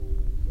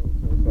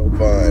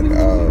fun.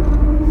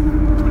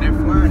 When they're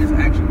flying, it's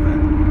action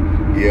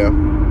packed. Yeah.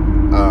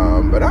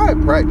 But I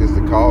had practiced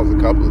the calls a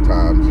couple of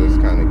times,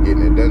 just kind of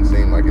getting it. Doesn't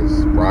seem like it's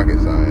rocket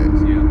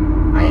science. Yeah.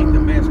 I ain't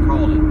the best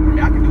calling. I mean,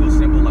 I can do a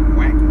simple like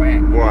quack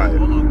quack, Right? Or a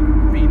little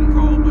feeding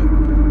call, but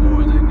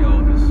boys, I'm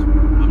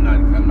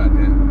not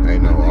that.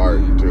 Ain't no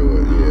art to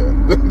it. Yeah.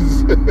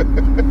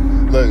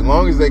 Look, as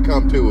long as they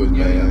come to us, man.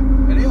 Yeah.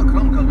 And they'll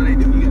come because when they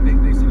do,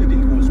 they see the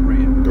decoy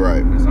spread.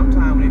 Right. And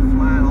sometimes when they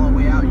flying all the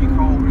way out, you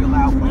call real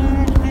loud,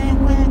 quack quack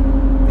quack.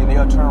 Then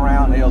they'll turn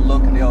around, they'll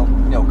look, and they'll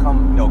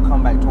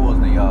come back towards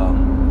the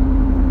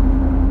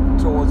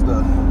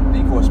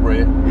decoy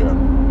spread. Yeah.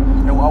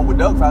 And with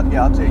duck hunt,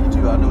 I'll tell you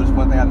too. I noticed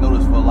one thing I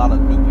noticed for a lot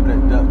of new people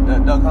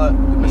that duck hunt,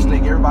 the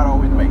mistake everybody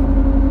always makes.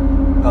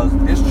 Because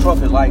this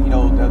truck is like,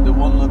 the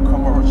one little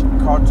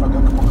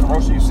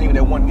commercial you seen with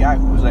that one guy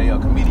who was a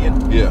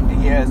comedian. Yeah. And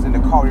he has in the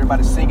car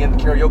everybody singing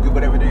karaoke,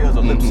 whatever it is,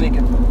 or lip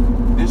syncing.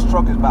 This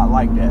truck is about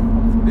like that.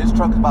 This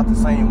truck is about the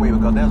same way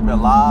because there's been a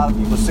lot of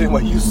people sitting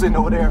where you sitting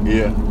over there.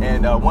 Yeah.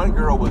 And one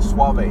girl was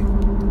Suave.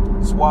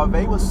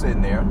 Suave was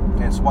sitting there,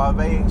 and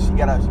Suave, she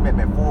met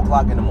me at 4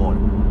 o'clock in the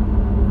morning.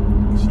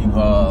 She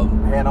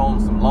had on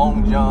some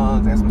long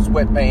johns and some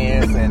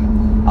sweatpants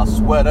and a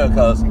sweater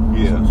because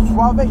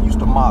Suave used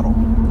to model.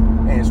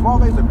 And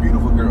Suave's a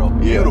beautiful girl.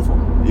 Yeah. Beautiful.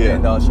 Yeah.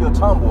 And she's a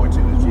tomboy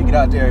too. She get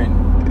out there and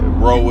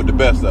roll with the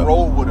best of them.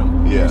 Roll with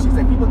them. Yeah. And she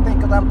said, people think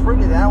because I'm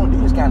pretty that I don't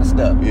do this kind of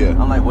stuff. Yeah.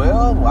 I'm like,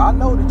 well, I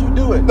know that you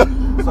do it.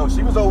 So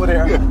she was over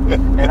there,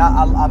 and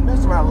I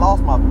messed around and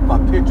lost my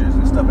pictures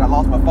and stuff. And I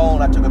lost my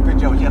phone. I took a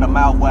picture of her. She had her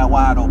mouth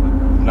wide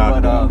open.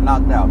 Knocked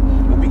out.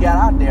 But we got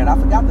out there, and I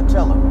forgot to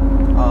tell her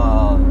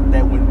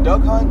that when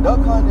duck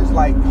hunt is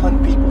like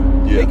hunting people.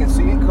 Yeah. They can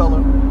see in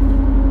color.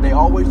 They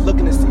always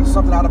looking to see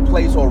something out of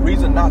place or a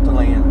reason not to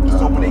land.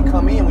 So when they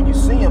come in, when you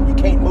see them, you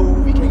can't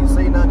move, you can't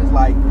say nothing. It's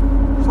like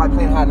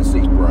playing hide and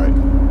seek. Right.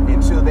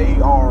 Until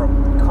they are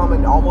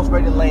coming almost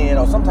ready to land,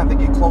 or sometimes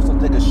they get close to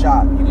take a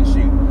shot, you can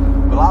shoot.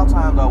 But a lot of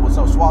times,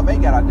 so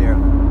Suave got out there,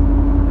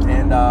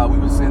 and we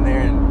was sitting there,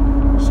 and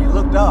she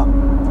looked up.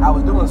 I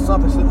was doing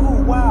something. She said,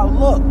 "Oh wow,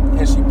 look!"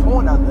 And she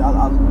pointed.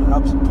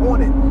 She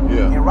pointed.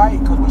 Yeah. And right,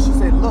 because when she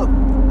said, "Look,"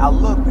 I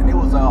looked, and it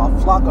was a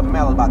flock of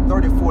mallards, about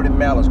 30, 40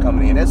 mallards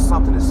coming in. That's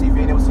something to see. If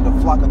you ain't ever seen a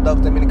flock of ducks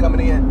that many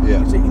coming in, yeah.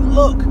 You say,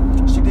 "Look!"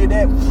 She did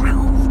that.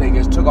 They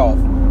just took off.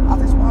 I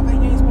said, "Suave,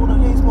 you ain't supposed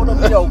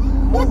to,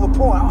 move a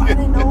point." I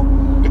didn't know.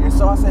 And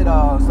so I said,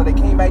 so they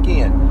came back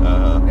in.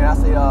 And I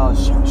said,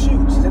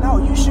 shoot. She said, no,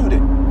 you shoot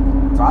it.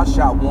 So I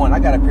shot one. I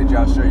got a picture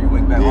I'll show you.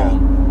 Went back home.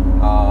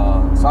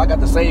 So I got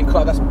the same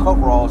cut. I got some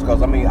coveralls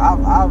because,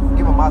 I've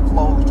given my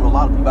clothes to a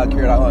lot of people I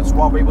carried out.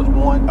 Suave was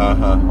one.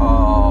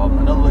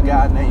 Another little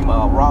guy named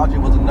Roger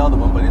was another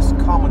one. But it's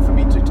common for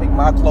me to take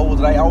my clothes,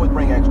 and I always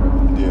bring extra.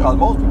 Because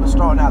most people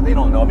starting out, they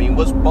don't know.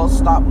 What's bus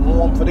stop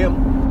warm for them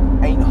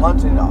ain't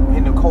hunting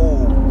in the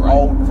cold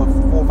all for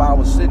 4 or 5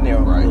 hours sitting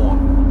there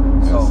warm.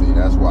 So, see,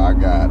 that's why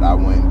I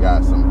went and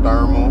got some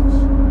thermals,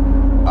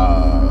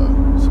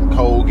 some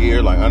cold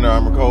gear, like Under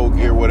Armour cold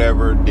gear,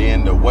 whatever.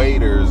 Then the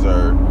waders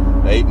are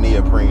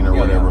neoprene or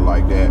whatever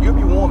like that. You'll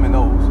be warm in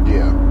those.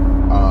 Yeah.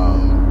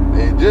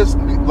 And just,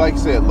 like you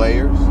said,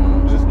 layers,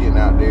 just getting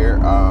out there.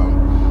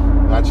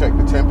 And I checked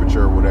the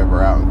temperature or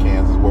whatever out in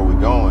Kansas where we're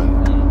going.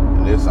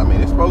 And it's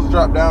supposed to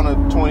drop down to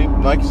 20,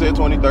 like you said,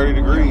 20, 30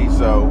 degrees.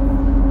 So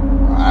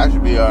I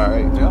should be all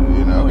right. Yeah.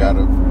 Got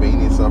a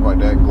beanie and stuff like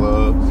that,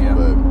 gloves. Yeah.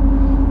 But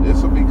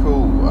this will be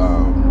cool.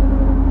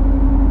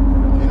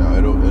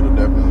 It'll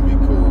definitely be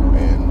cool.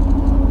 And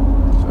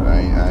so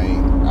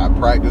I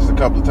practiced a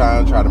couple of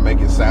times, try to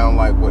make it sound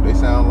like what they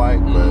sound like.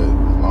 But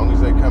as long as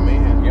they come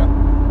in,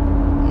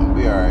 you'll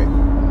be all right.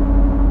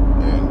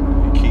 And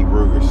you keep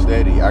Ruger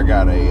steady. I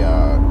got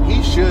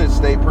he should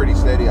stay pretty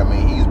steady.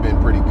 He's been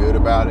pretty good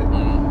about it.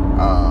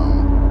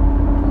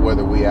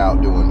 Whether we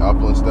out doing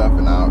upland stuff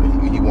and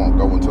he won't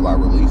go until I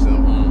release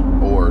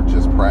him, or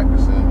just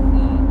practicing.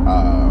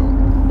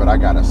 But I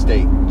got a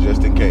stake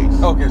just in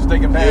case. Okay,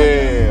 stake him down.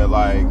 Yeah,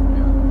 I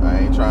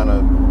ain't trying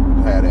to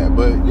have that.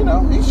 But,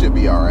 he should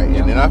be all right. Yeah.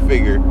 And then I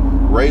figured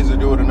Razor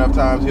do it enough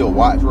times, he'll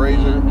watch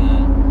Razor,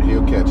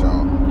 he'll catch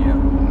on. Yeah.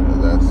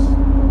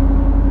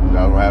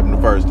 That what happened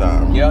the first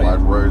time. Yeah. Watch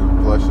Razor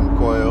flush some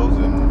coils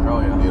and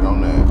get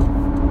on that.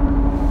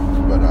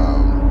 But,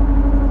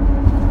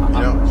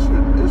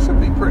 it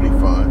should be pretty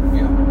fun.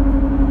 Yeah.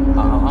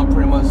 I'm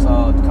pretty much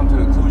come to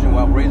the conclusion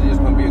Razor is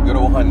going to be a good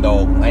old hunting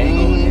dog.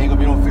 Ain't going to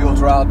be no field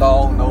trial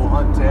dog, no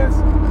hunt test,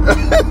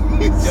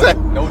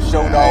 no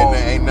show dog.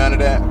 Ain't none of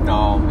that?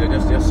 No, they're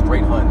just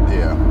straight hunting.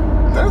 Yeah.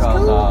 That's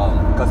cool.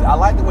 Because I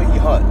like the way he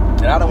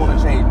hunts, and I don't want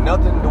to change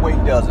nothing the way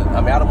he does it.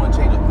 I don't want to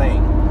change a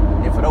thing.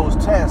 And for those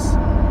tests,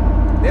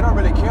 they don't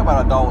really care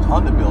about a dog's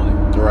hunting ability.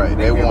 Right.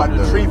 They care about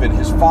retrieving,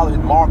 his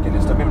marking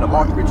and stuff, maybe the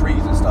marking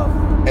retrieves and stuff.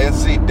 And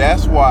see,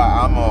 that's why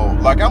I'm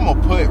gonna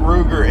put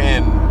Ruger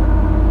in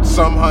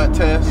some hunt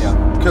tests,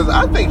 because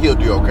I think he'll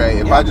do okay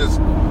if I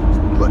just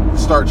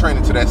start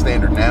training to that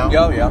standard now.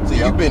 So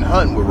you've been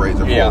hunting with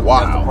Razor for a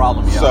while. That's the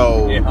problem.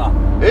 So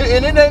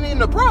and it ain't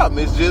even a problem.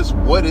 It's just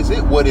what it's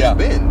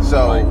been.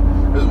 So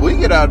because we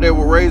get out there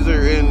with Razor,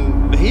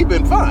 and he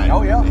been fine.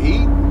 Oh yeah,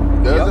 he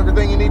does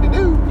everything you need to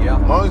do. Yeah,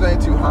 as long as it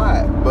ain't too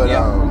hot. But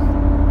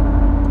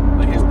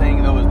but his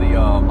thing though is the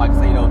like I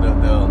say,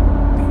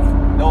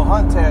 the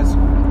hunt test.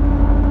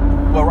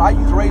 Well, I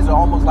use Razor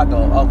almost like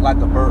a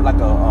bird, like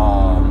a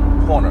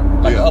corner,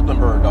 like an upland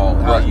bird dog.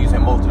 Right. I use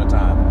him most of the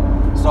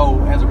time.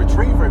 So as a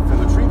retriever, if the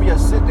retriever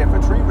just sit there, if the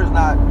retriever is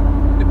not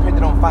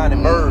dependent on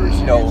finding birds,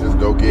 you just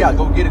go get it.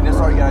 Go get it. That's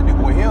all you gotta do.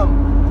 But with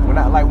him, when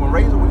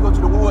Razor, when we go to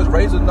the woods,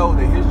 Razor know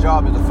that his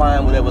job is to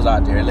find whatever's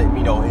out there and let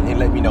me know. And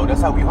let me know.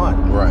 That's how we hunt.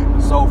 Right.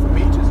 So for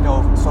me, just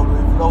so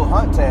those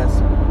hunt tests,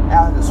 I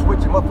have to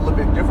switch them up a little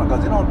bit different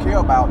because they don't care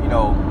about him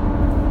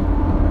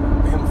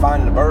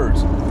finding the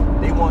birds.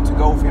 They want to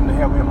go for him to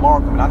have him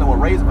mark them. And I know a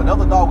Razor, if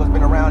another dog has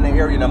been around the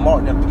area and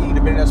marked them, peed,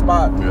 been in that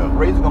spot,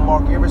 Razor gonna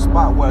mark every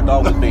spot where a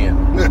dog has been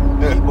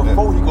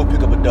before he go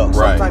pick up a duck.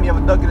 Right. Sometimes you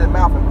have a duck in his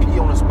mouth and pee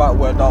on the spot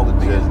where a dog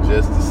has been.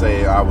 Just to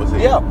say I was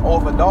here. Yeah,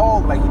 or if a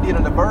dog, like he did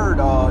on the bird,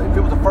 if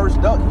it was the first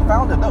duck, he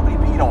found the duck, but he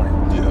peed on it.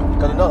 Yeah.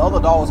 Because other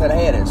dogs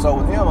had it. So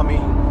with him, I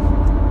mean,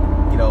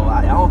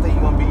 I don't think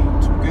he's gonna be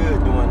too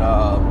good doing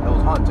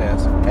those hunt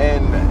tests.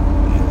 And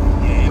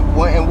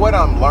what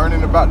I'm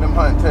learning about them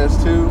hunt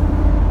tests too.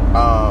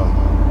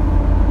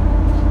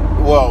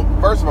 Well,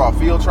 first of all,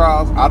 field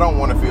trials. I don't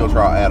want a field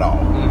trial at all.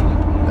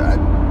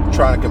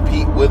 Trying to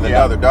compete with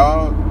another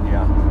dog.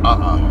 Yeah.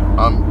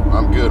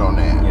 I'm good on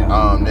that.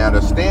 Yeah. Now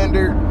the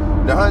standard,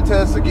 the hunt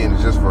test again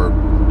is just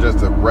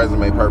a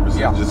resume purposes.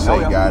 Yeah. Just say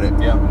you got it.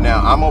 Yeah.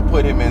 Now I'm gonna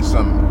put him in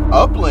some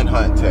upland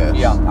hunt tests.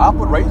 Yeah. I'll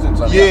put Razor in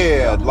some.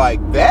 Yeah, like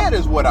that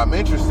is what I'm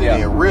interested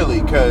in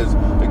really, because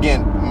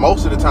again,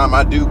 most of the time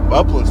I do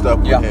upland stuff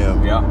with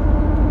him. Yeah.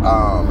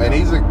 And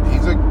he's a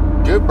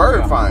good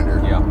bird finder.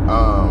 Yeah.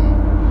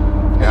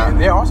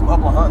 And there are some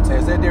upland hunt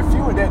tests. They're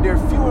few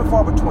and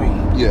far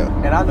between. Yeah.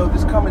 And I know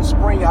this coming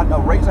spring, I know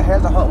Razor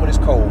has a hunt when it's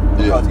cold.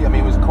 Because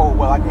it was cold.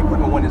 Well, I can't put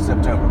him in one in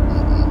September.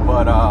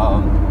 But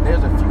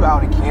there's a few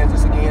out in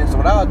Kansas again. So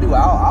what I'll do,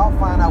 I'll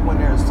find out when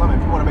there's some.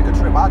 If you want to make a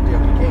trip out there,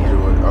 we can.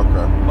 Do it.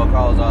 Okay.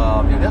 Because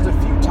there's a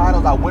few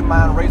titles I wouldn't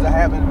mind Razor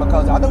having,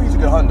 because I know he's a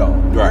good hunt dog.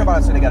 Right.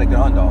 Everybody said they got a good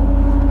hunt dog.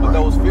 But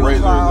those field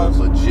Razor trials, is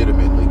a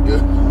legitimately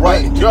good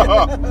hunting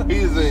dog.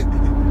 He's a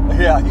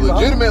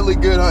legitimately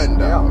good hunting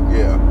dog.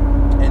 Yeah.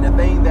 And the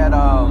thing that a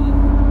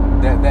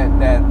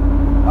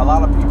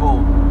lot of people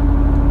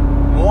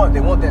want, they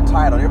want that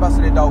title. Everybody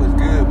say that dog is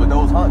good, but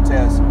those hunt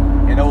tests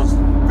and those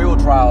field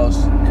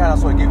trials kind of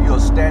sort of give you a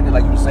standard,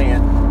 like you were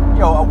saying,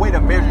 a way to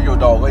measure your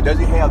dog. Like, does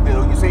he have this?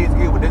 You say it's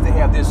good, but does it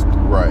have this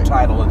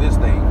title or this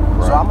thing?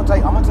 Right. So I'm gonna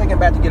take him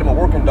back to get him a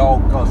working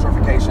dog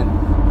certification.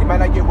 He might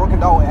not get working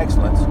dog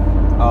excellence.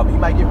 He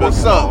might get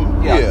working dog.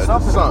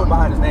 Something to put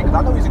behind his name, because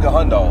I know he's a good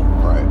hunt dog.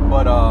 Right.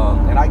 But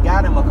and I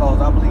got him because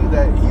I believe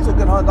that he's a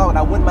good hunt dog, and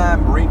I wouldn't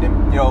mind breeding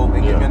him,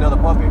 and give me another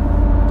puppy.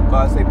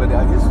 But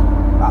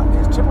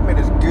his temperament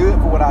is good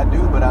for what I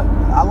do. But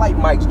I like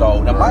Mike's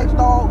dog. Now Mike's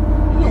dog,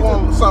 you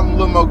want something a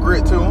little more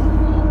grit to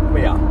him.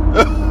 Yeah.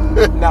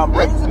 Now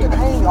Razor can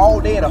hang all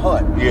day in a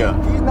hunt. Yeah.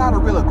 He's not a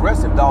real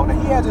aggressive dog. Now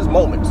he has his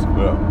moments.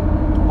 Yeah.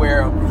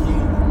 Where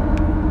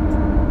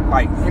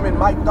like him and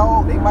Mike's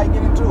dog, they might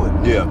get into it.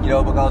 Yeah.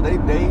 Because they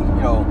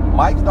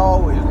Mike's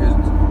dog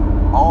is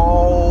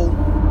all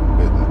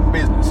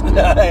business.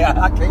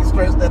 I can't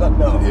stress that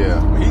enough.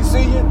 Yeah. When he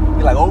see you,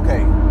 he's like,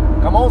 okay,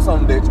 come on,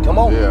 son, bitch, come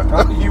on.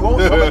 Yeah. You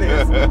want some of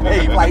this?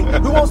 Hey, like,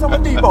 who wants some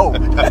of Debo?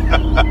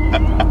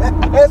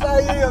 That's how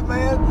he is,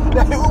 man.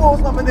 Who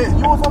wants some of this?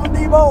 You want some of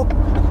Debo?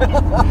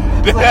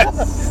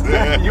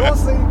 You'll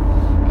see.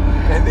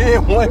 And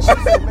then once you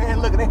say,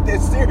 man, look, it ain't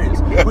that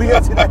serious. We here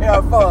to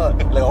have fun.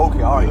 Like,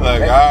 okay, all right.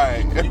 Like, all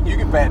right. You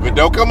can pat me. But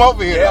don't come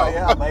over here,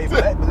 Yeah, baby.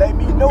 But let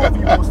me know if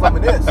you want some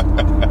of this.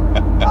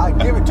 I'll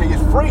give it to you.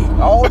 It's free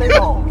all day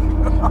long.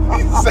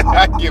 He said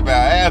I give our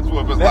ass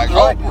whoopers like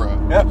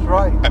Oprah. That's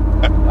right.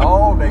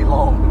 All day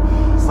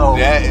long. So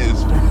that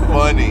is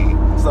funny.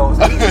 So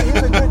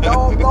he's a good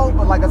dog, though.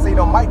 But like I say,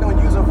 Mike don't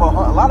use him for a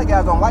hunt. A lot of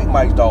guys don't like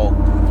Mike's dog.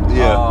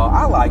 Yeah.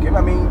 I like him.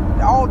 I mean,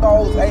 all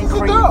dogs ain't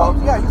cream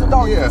pups. Yeah, he's a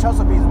dog. Yeah. He's a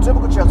Chesapeake. He's a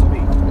typical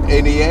Chesapeake.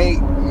 And he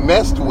ain't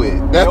messed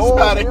with. That's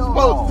how they're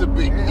supposed to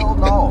be. Hell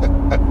no.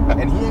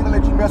 And he ain't gonna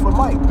let you mess with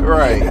Mike.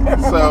 Right.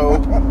 So,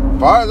 as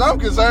far as I'm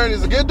concerned,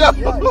 he's a good dog.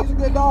 Yeah, he's a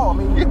good dog.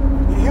 I mean,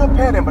 he'll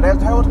pet him, but as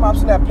the whole time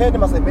I pet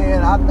him, I said,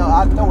 man, I know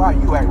how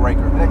you act,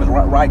 Riker. His name is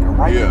Riker,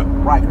 right? Yeah.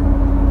 Riker.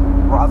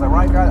 I was like,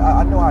 Riker,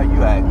 I know how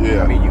you act.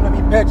 Yeah. I mean, you let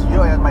me pet you,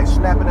 your ass might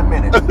snap in a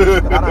minute. I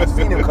done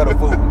seen him cut a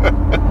food.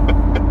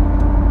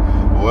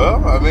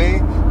 Well, I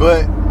mean,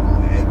 but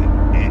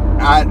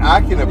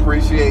I can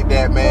appreciate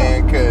that,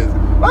 man, because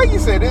like you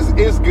said,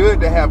 it's good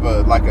to have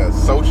a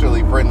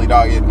socially friendly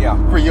dog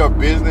for your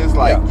business.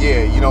 Like,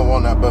 you don't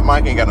want that, but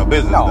Mike ain't got no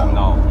business.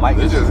 No, Mike.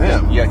 It's just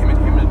him. Yeah, him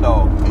and the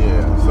dog.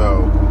 Yeah,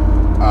 so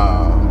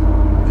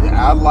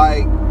I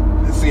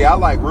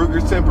like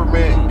Ruger's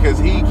temperament because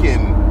he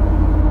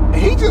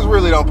just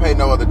really don't pay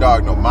no other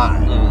dog no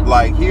mind.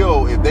 Like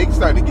if they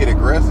start to get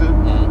aggressive,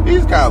 he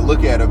just kind of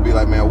look at it and be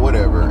like, man,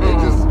 whatever, and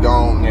just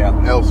gone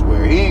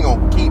elsewhere. He ain't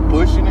gonna keep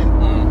pushing it.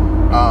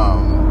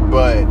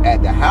 But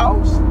at the house,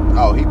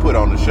 put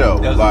on the show.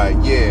 Does like,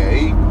 yeah,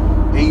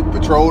 he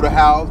patrolled the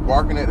house,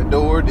 barking at the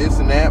door, this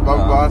and that, blah,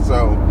 blah, blah.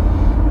 So,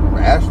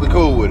 Ashley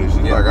cool with it.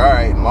 She's like, all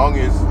right, as long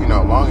as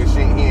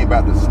he ain't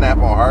about to snap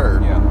on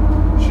her,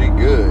 she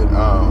good.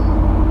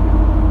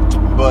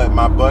 But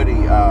my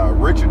buddy,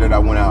 Richard, that I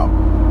went out,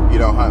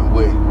 hunting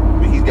with,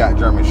 he's got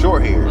German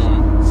short hairs.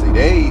 See,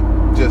 they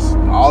just,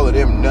 all of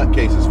them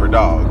nutcases for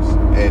dogs.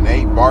 And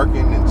they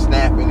barking and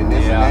snapping and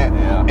this and that.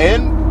 Yeah.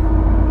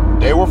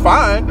 And they were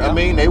fine. I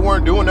mean, they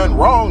weren't doing nothing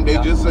wrong. They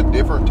just a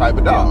different type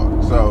of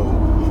dog. So,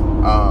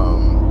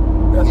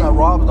 that's how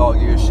Rob's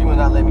dog is. She would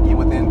not let me get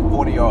within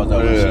 40 yards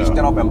of her. She'd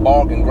stand up and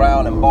bark and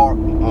growl and bark.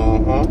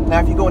 Now,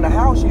 if you go in the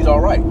house, she's all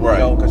right.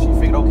 Because she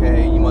figured,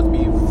 okay, you must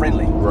be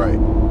friendly. Right.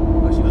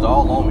 But she was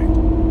all on me.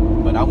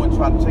 But I wouldn't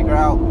try to take her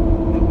out.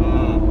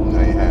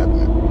 Ain't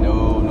happening.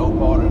 No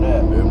part of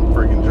that. Them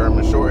freaking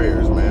German short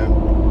hairs, man.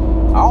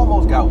 I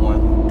almost got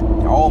one.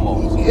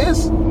 Almost.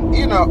 It's,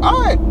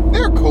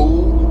 they're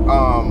cool.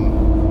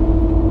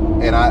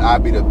 And I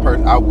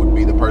would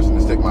be the person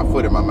to stick my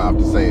foot in my mouth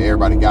to say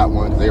everybody got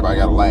one, because everybody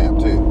got a lab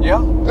too. Yeah.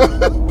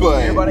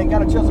 But everybody ain't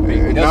got a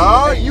Chesapeake.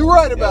 No, you're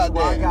right about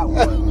that. I got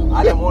one.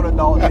 I didn't want a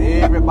dog that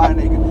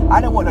everybody.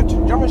 I didn't want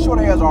the German short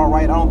hairs are all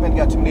right. I don't think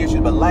they got too many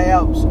issues, but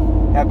labs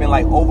have been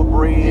like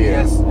overbred. Yeah.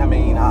 Yes. I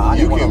mean, I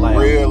didn't want a lab.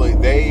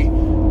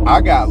 I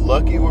got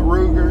lucky with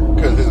Ruger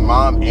because his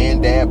mom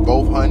and dad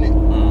both hunted.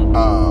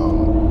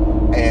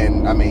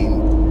 And I mean,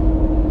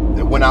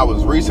 when I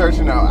was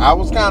researching, I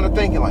was kind of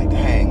thinking like,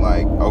 dang,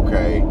 like,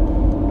 okay,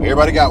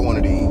 everybody got one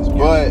of these.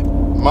 But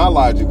my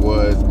logic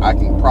was I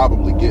can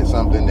probably get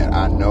something that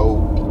I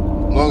know,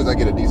 as long as I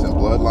get a decent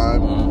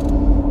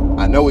bloodline,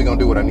 I know we're going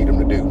to do what I need them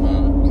to do,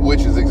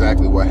 which is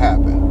exactly what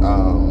happened.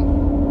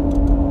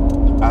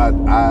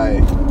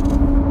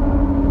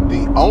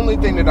 The only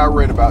thing that I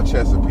read about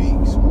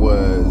Chesapeakes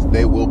was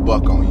they will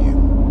buck on you.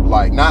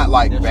 Like, not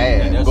like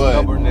bad,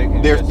 but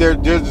they're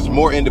just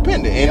more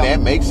independent. And that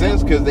makes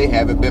sense because they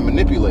haven't been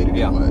manipulated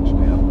as much.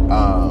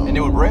 And they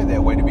were bred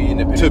that way to be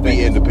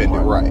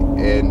independent. Right.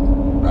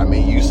 And, I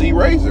mean, you see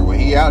Razor, when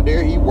he out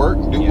there, he work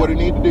and do what he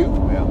need to do.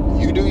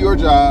 You do your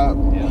job,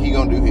 he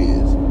gonna do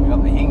his.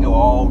 He can go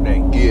all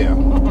day. Yeah.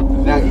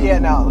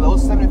 Now,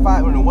 those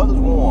 75, when the weather's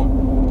warm,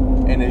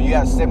 and then you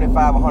got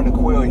 75, 100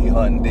 quail he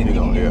hunting, then he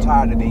can get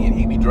tired of it and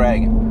he be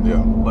dragging. Yeah.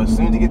 But as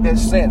soon as he get that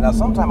scent, now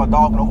sometimes a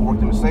dog can overwork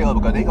themselves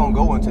because they gonna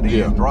go until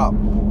they drop.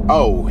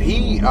 Oh,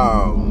 he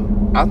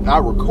I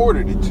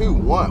recorded it too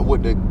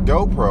with the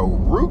GoPro.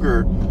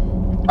 Ruger,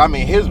 I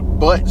mean, his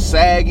butt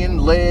sagging,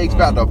 legs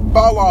about to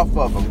fall off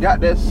of him. Got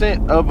that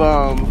scent of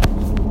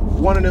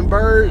one of them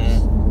birds,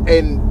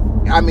 and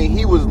I mean,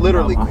 he was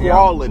literally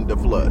crawling to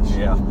flush.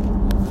 Yeah.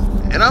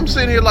 And I'm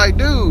sitting here like,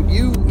 dude,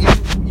 you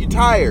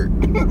tired.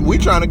 We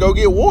trying to go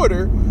get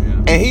water,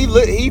 and he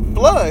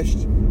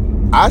flushed.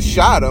 I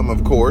shot him,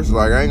 of course.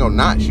 Like, I ain't gonna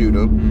not shoot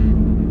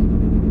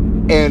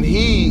him. And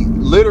he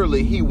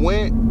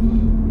went,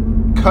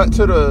 cut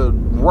to the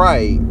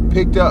right,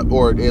 picked up,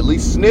 or at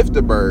least sniffed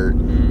the bird,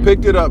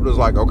 picked it up, was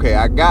like, okay,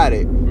 I got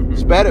it,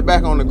 spat it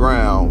back on the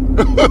ground,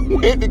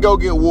 went to go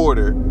get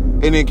water,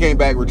 and then came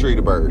back, retrieved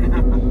the bird.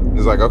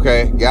 It's like,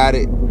 okay, got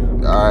it.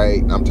 All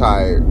right, I'm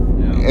tired.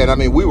 And I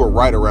mean, we were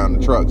right around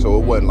the truck, so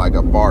it wasn't like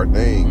a far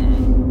thing.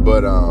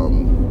 But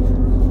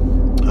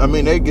I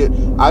mean, they get.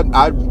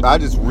 I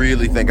just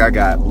really think I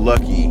got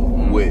lucky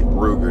with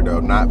Ruger though,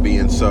 not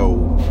being so,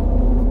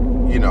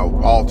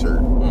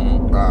 altered.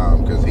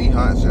 Because he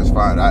hunts just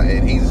fine.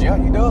 He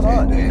does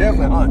hunt. He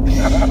definitely hunts.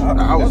 That's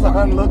a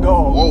hunting little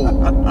dog.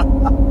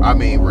 Whoa. I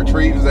mean,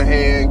 retrieves a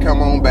hand,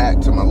 come on back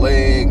to my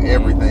leg,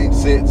 everything,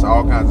 sits,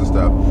 all kinds of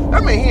stuff.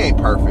 I mean, he ain't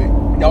perfect.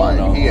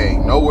 No. He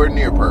ain't nowhere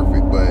near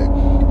perfect, but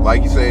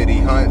like you said, he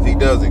hunts. He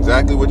does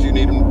exactly what you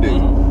need him to do.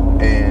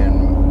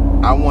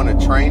 And I want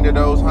to train to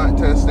those hunt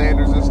test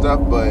standards and stuff,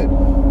 but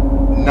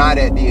not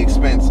at the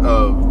expense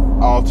of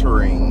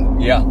altering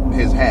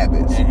his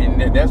habits.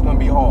 And that's going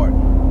to be hard.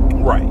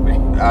 Right.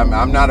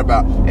 I'm not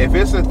about, if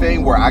it's a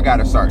thing where I got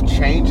to start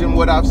changing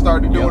what I've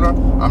started doing,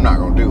 I'm not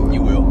going to do it.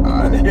 You will. You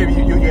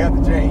have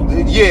to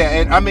change. Yeah,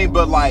 and I mean,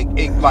 but like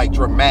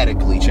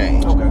dramatically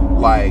change. Okay.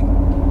 Like,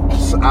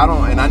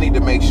 I need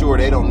to make sure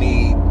they don't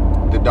need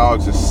the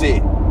dogs to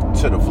sit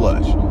to the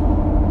flush.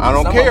 I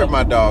don't care if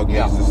my dog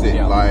needs to sit.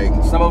 Like,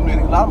 some of them,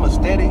 a lot of them are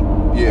steady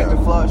at the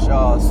flush.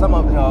 Some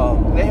of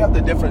them, they have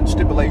the different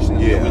stipulations.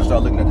 When we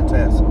start looking at the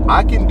test.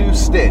 I can do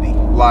steady,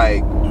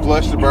 like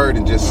flush the bird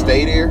and just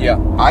stay there. Yeah,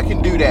 I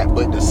can do that,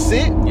 but to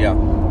sit, you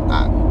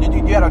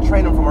gotta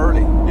train them from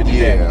early.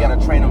 You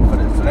gotta train them for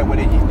this, so that way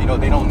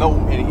they don't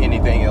know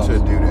anything else to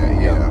do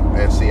that.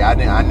 And see,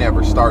 I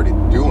never started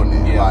doing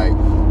it. Like,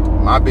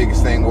 my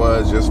biggest thing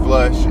was just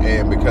flush,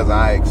 and because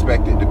I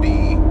expect it to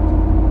be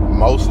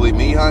mostly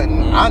me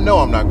hunting, I know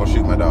I'm not gonna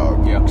shoot my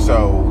dog.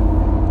 So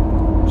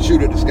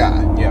shoot at the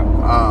sky.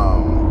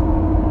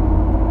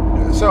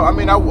 So I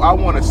mean, I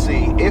want to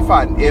see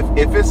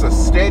if it's a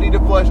steady to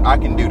flush, I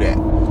can do that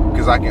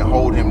because I can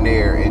hold him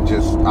there and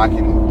I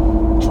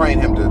can train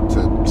him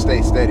to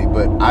stay steady.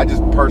 But I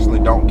just personally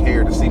don't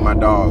care to see my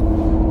dog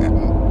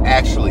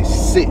actually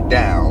sit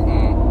down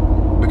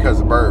because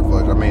of bird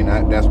flush. I mean,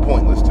 that's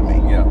pointless to me.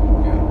 Yeah.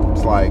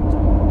 It's like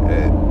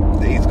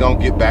he's gonna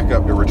get back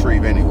up to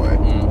retrieve anyway.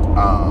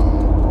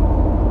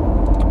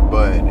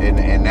 But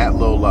in that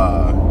little,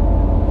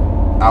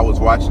 I was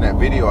watching that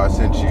video I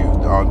sent you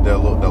on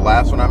the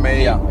last one I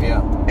made.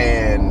 Yeah.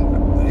 And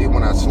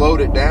when I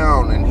slowed it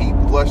down and he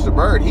flushed the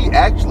bird, he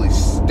actually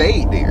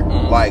stayed there,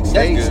 like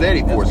stayed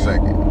steady for a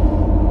second.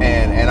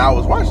 And I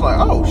was watching like,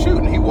 oh shoot,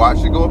 and he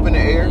watched it go up in the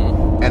air,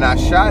 and I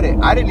shot it.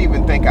 I didn't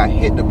even think I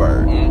hit the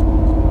bird,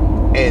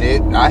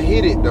 and I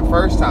hit it the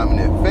first time and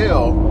it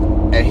fell,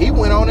 and he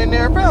went on in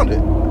there and found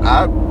it.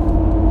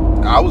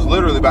 I was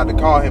literally about to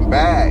call him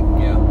back,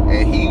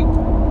 and he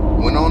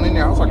went on in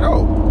there. I was like,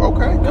 oh,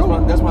 okay,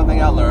 cool. That's one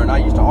thing I learned. I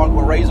used to argue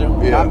with Razor.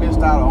 I missed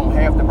out on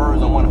half the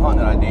birds on one hunt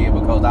that I did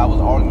because I was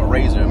arguing with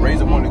Razor.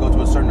 Razor wanted to go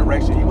to a certain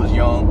direction. He was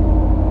young.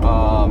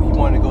 He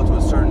wanted to go to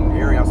a certain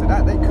area. I said,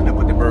 they couldn't have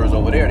put the birds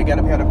over there. They got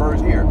to have the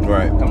birds here.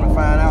 Right. Come to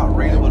find out,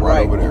 Razor was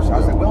right. Over there, so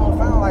I said, we only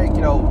found like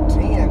 10.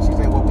 She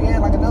said, well, we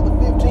had like another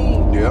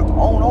 15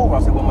 on over.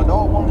 I said, well, my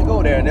dog wanted to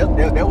go there. And that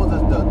was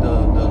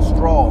the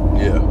straw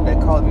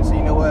that caused me to say,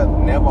 you know what,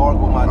 never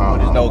argue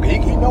with his dog.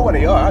 He know where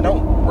they are. I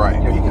don't. Right.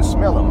 He can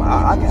smell them.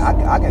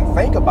 I can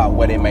think about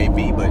where they may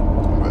be, but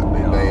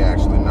they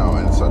actually know.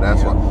 And so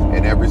that's why.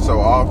 And every so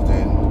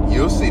often,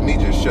 you'll see me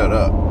just shut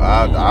up.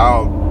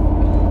 I'll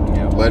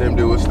let him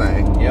do his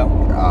thing. Yeah.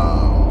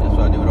 That's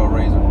what I do with our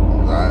Razor.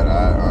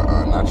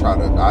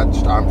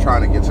 I'm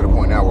trying to get to the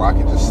point now where I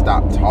can just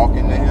stop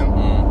talking to him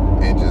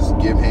and just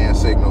give hand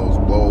signals,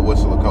 blow a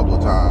whistle a couple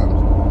of times,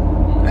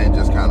 and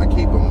just kind of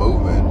keep him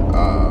moving.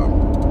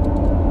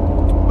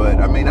 But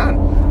I mean, I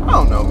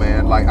don't know,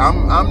 man. Like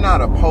I'm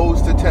not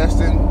opposed to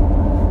testing.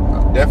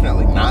 I'm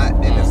definitely not,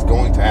 and it's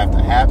going to have to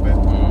happen.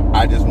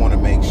 I just want to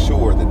make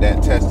sure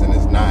that testing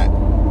is not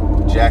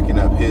jacking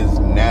up his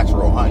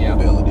natural hunting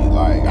ability.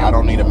 Like I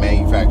don't need a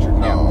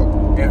manufactured dog.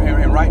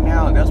 And right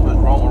now, that's what's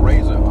wrong with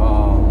Razor.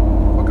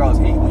 Because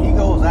when he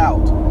goes out,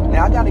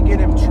 now I got to get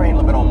him trained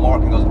a little bit on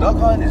marking. Because duck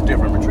hunting is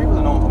different. Retrievers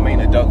are known for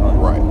mainly duck hunting.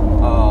 Right.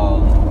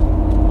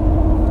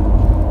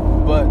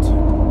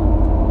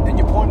 And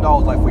your point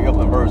dogs like for your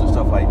upland birds and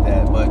stuff like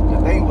that. But the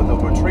thing with the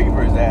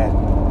retriever is that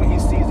when he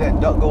sees that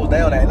duck goes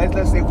down,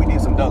 let's say if we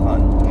did some duck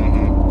hunting.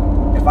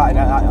 If I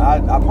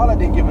probably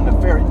didn't give him the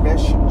very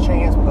best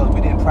chance because we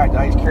didn't practice.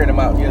 I just carried him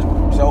out. Just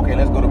said, okay,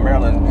 let's go to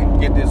Maryland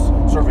and get this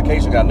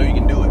certification. I know you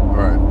can do it.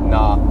 Right.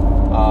 Nah.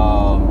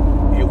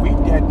 If we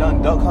had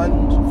done duck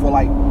hunting for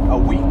like a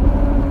week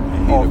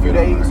or a few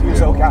days, he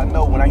said, okay, I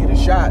know when I hit a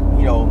shot,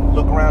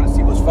 look around and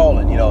see what's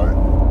falling, Right.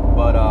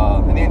 But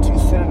and then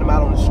sending them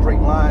out on a straight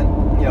line,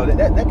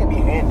 that can be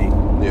handy.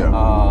 Yeah.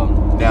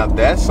 Now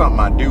that's something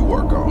I do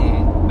work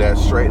on. That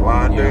straight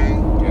line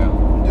thing. Yeah.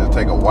 Just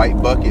take a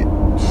white bucket,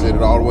 sit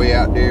it all the way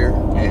out there,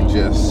 and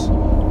just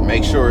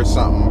make sure it's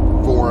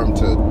something for him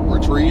to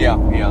retrieve.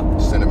 Yeah.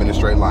 Send him in a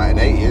straight line.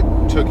 It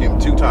took him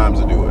 2 times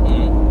to do it.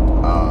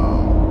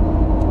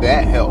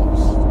 That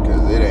helps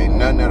because it ain't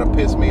nothing that'll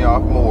piss me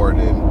off more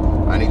than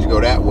I need to go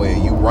that way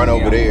and you run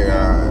over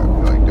there.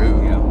 Like,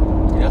 dude. Yeah.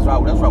 That's why I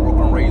work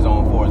on Razor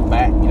on for his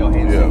back,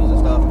 hand signals and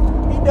stuff.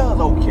 He does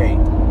okay.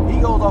 He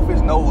goes off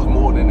his nose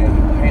more than the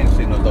hand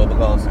signals though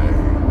because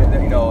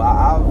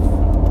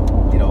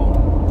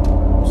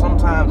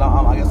sometimes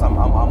I guess I'm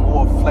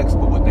more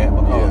flexible with that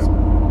because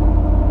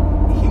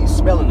he's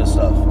smelling the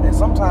stuff. And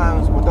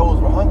sometimes with those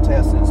hunt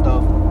tests and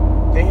stuff,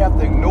 they have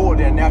to ignore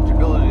their natural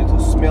ability to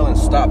smell and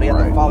stop. They have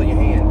to follow your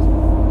hands.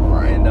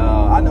 Right. And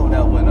I know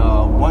that when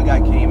one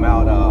guy came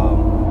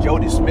out,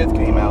 Jody Smith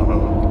came out.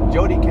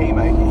 Jody came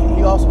out.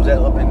 He also was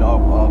up in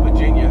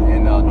Virginia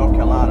and North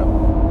Carolina.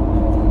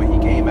 But he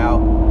came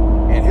out,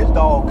 and his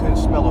dog couldn't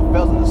smell a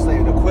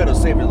pheasant to quit or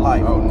save his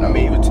life. Oh, no. I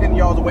mean, he was 10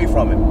 yards away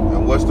from him.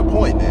 And what's the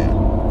point then?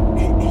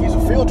 He's a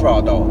field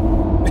trial dog.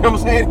 You know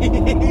what I'm saying?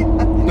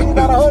 He's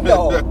not a hunt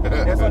dog.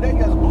 And so that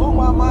just blew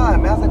my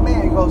mind, man. I said,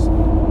 man, because,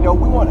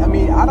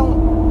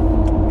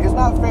 it's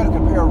not fair to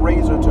compare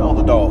Razor to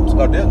other dogs.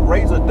 Because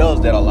Razor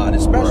does that a lot,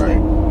 especially,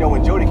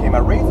 when Jody came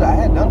out. Razor, I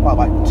had done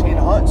probably like 10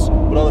 hunts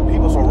with other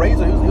people. So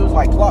Razor, it was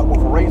like clockwork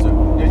for Razor.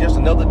 Just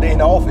another day in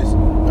the office.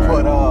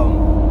 Right.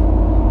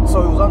 But,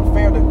 so it was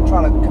unfair to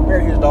try to compare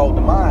his dog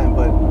to mine.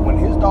 But when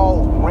his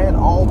dog ran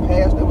all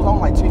past, it was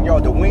only like 10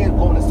 yards. The wind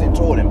blowing the scent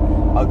toward him.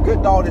 A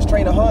good dog that's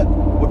trained to hunt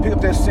would pick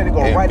up that scent and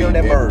go right on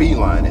that bird.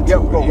 Beeline it.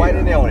 Go right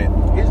in there on it.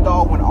 His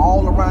dog went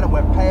all around and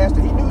went past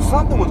it. He knew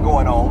something was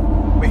going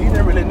on, but he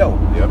didn't really know.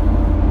 Yep.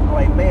 I'm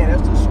like, man,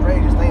 that's the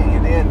strangest thing.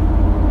 And then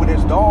with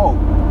his dog,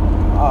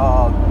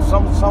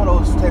 some of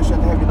those tests you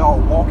have to have your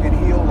dog walk and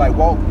heel, like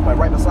walk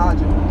right beside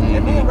you.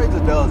 And me and Razor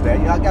does that.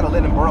 I got to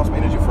let him burn some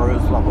energy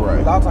first. A lot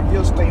of times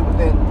he'll stay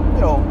within,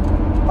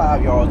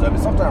 5 yards of it.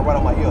 Sometimes right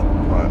on my hip.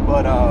 Right.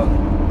 But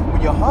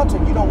when you're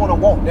hunting, you don't want to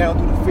walk down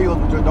through the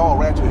field with your dog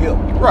right at your hip.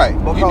 Right.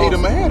 Because, you need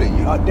him ahead of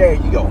you. There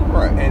you go.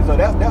 Right. And so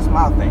that's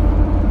my thing.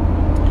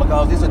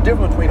 Because there's a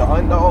difference between a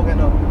hunt dog and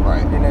a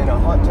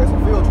hunt test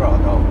and field trial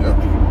dog.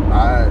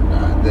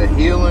 Yep. The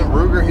heeling,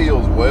 Ruger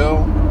heals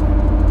well,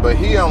 but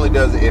he only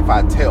does it if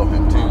I tell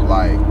him to.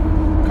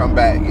 come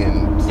back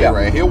and stay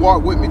right. He'll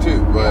walk with me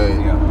too, but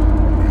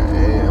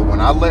when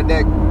I let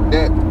that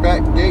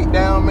back gate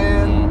down,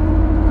 man,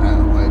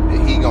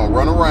 he gonna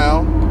run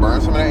around, burn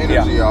some of that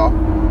energy off,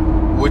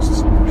 which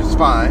is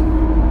fine.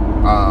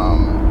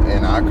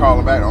 And I call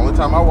him back. The only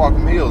time I walk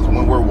him is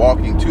when we're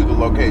walking to the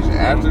location.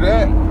 After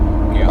that,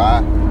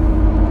 bye.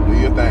 Do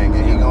your thing,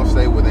 and he gonna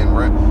stay within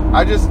range.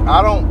 I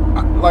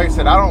don't, like I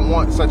said, I don't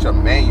want such a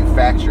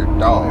manufactured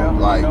dog.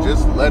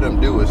 Just let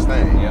him do his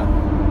thing.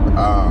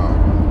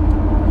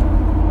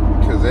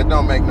 Because it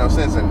don't make no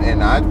sense.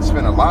 And I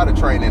spend a lot of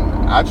training.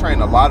 I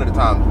train a lot of the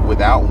times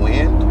without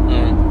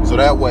wind, so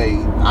that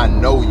way I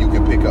know you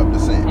can pick up the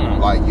scent.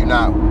 Like you're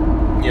not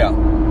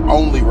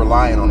only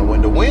relying on the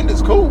wind. The wind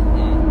is cool,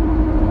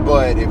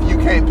 but if you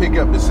can't pick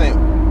up the scent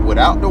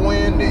without the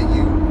wind, then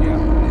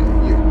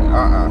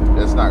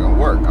that's not gonna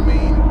work. I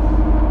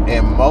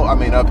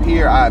mean, up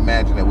here, I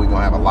imagine that we're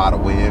gonna have a lot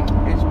of wind.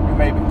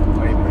 Maybe.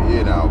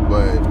 You know,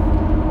 but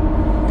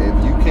if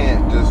you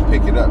can't just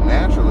pick it up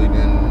naturally,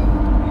 then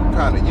you're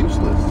kind of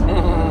useless.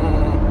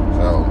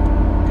 So,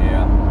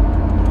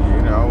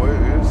 you know,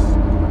 it's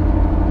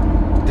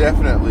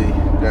definitely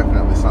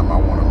something I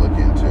want to look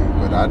into.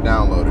 But I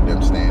downloaded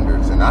them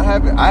standards, and I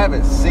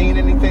haven't seen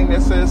anything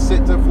that says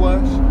sit to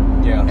flush.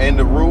 In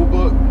the rule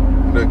book,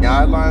 the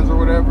guidelines or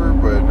whatever.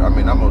 But I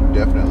mean, I'm gonna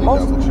definitely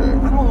double check.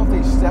 I don't know if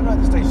they have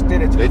to stay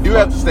steady. They do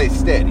have to stay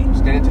steady.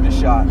 Steady to the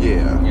shot.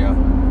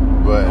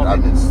 But I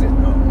don't think it's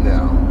sitting up.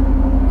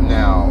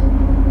 Now,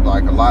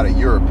 like a lot of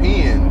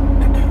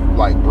European,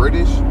 like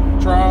British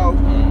trials,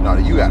 no,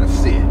 you gotta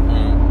sit.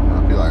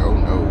 I'll be like, oh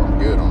no, I'm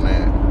good on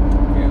that.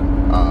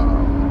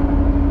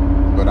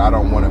 But I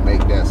don't want to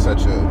make that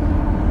such a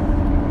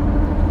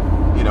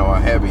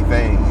heavy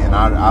thing, and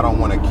I don't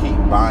want to keep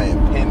buying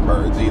pin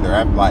birds either.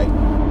 I'm like,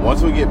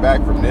 once we get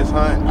back from this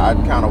hunt, I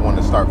kind of want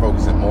to start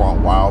focusing more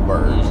on wild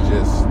birds.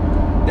 Just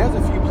there's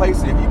a few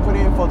places if you put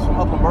in for some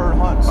upland bird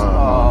hunts,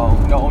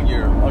 on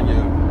your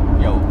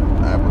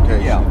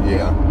application.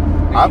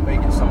 I'm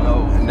making some of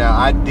those. Now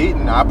I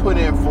put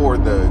in for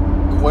the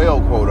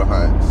quail quota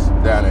hunts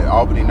down at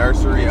Albany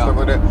Nursery and stuff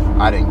like that.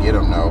 I didn't get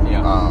them though.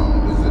 It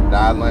was a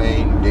die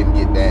lane, didn't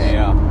get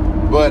that.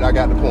 But I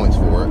got the points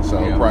for it, so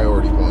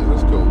priority points.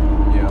 That's cool.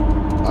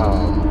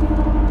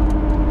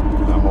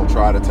 I'm gonna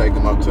try to take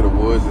them up to the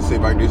woods and see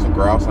if I can do some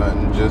grouse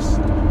hunting. Just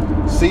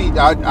see.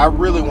 I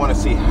really want to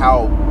see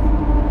how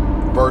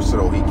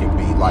versatile he can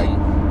be. Like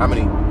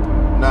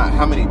not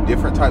how many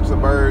different types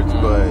of birds,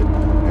 but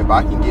if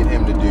I can get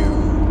him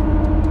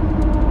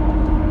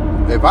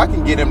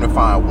to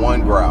find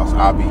one grouse,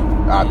 I'll be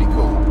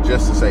cool.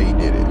 Just to say he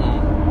did it.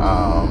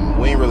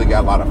 We ain't really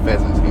got a lot of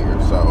pheasants here,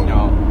 so.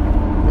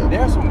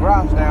 There's some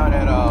grouse down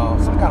at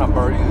some kind of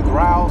bird, either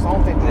grouse. I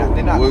don't think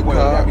they're not quail.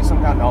 That'd be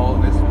some kind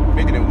of that's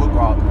bigger than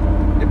woodcock.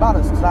 They're about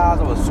the size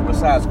of a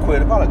supersized quail.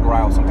 They're about a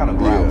grouse, some kind of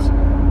grouse.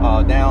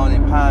 Down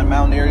in Pine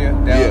Mountain area,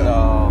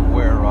 down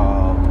where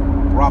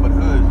Robert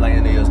Hood's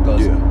land is.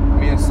 Cause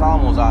me and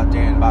Solomon was out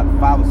there, and about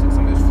 5 or 6 of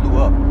them just flew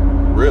up.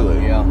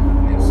 Really? Yeah.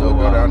 And so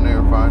we'll go down there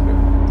and find it.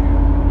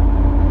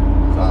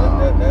 So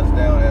that's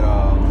down at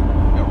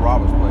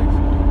Robert's place.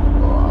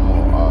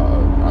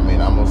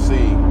 I'm gonna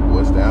see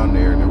what's down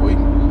there, and if we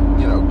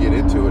can, get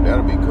into it,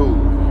 that'll be cool.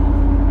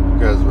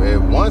 Because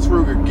if once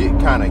Ruger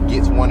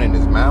gets one in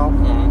his mouth,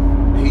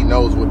 he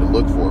knows what to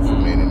look for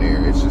from in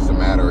there. It's just a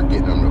matter of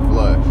getting him to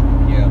flush.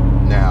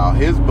 Now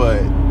his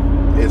butt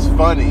is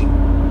funny.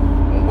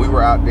 When we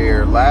were out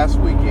there last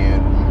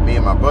weekend, me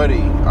and my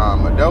buddy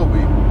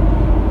Adobe,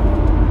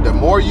 the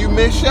more you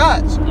miss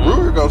shots,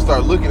 Ruger gonna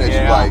start looking at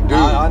you like, dude.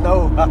 I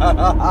know.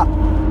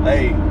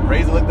 Hey,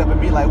 Razor looked up at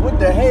me like, what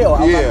the hell?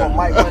 I was like on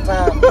Mike one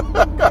time.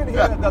 Couldn't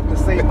hit a duck to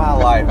save my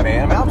life,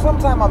 man.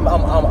 Sometimes I'm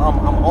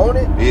on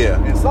it.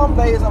 And some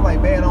days I'm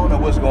like, man, I don't know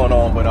what's going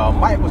on. But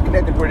Mike was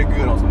connecting pretty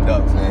good on some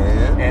ducks.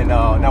 And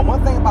now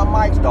one thing about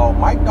Mike's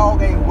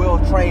dog ain't well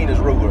trained as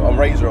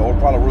Razor or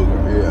probably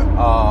Ruger.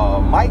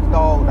 Mike's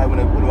dog, like when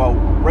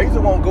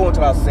Razor won't go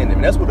until I send him.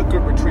 And that's what a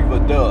good retriever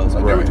does.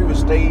 A good retriever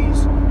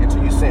stays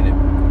until you send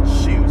him.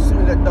 Shoot, as soon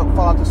as that duck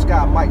fall out the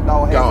sky, Mike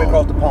dog halfway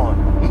across the pond.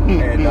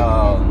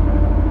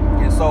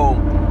 And so,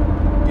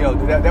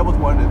 that was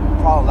one of the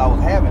problems I was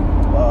having.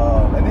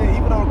 And then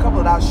even on a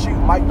couple that I shoot,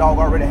 Mike dog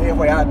already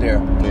halfway out there.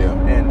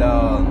 And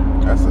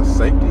that's a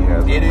safety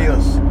hazard. It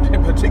is,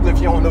 particularly if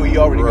you don't know he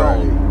already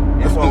gone.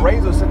 And so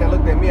Razor sitting there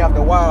looked at me after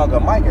a while.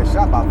 Mike had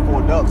shot about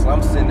 4 ducks, and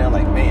I'm sitting there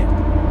like, man.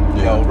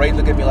 Razor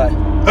looked at me like,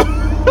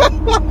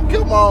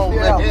 come on,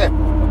 man.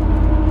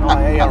 I'm like,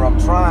 hey, I'm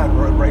trying,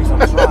 Razor,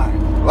 I'm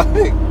trying.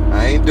 Like,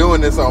 I ain't doing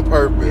this on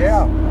purpose.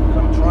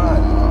 I'm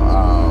trying.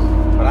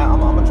 But I'm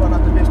gonna try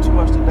not to miss too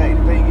much today.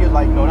 The thing is,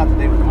 like, not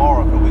today, but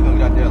tomorrow, because we're gonna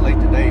get out there late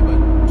today.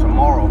 But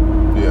tomorrow,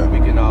 we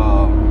can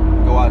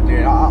go out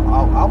there. I'm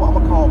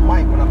gonna call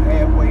Mike when I'm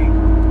halfway,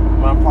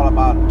 when I'm probably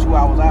about 2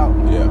 hours out.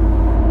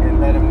 And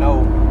let him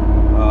know.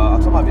 I'm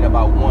talking about being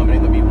about 1, but it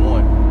ain't gonna be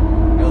 1.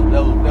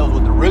 That was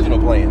with the original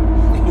plan.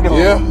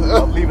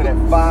 Of leaving at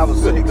 5 or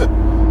 6.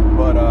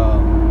 But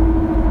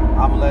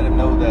I'm gonna let him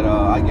know that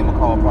I give him a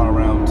call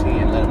probably around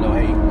 10. Let him know,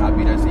 hey, I'll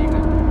be there this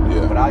evening.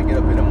 Yeah. But I get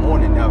up in the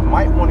morning. Now, if you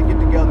might want to get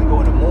together and go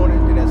in the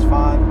morning, then that's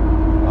fine.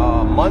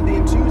 Monday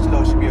and Tuesday,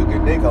 though, should be a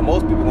good day because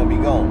most people are going to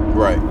be gone.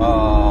 Right.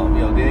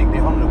 You know, they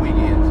home the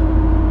weekends.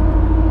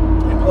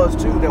 And plus,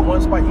 too, that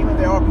one spot, even if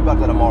there are people out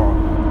there tomorrow,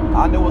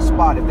 I know a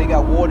spot. If they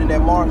got water in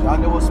that marsh, I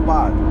know a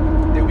spot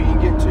that we can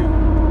get to,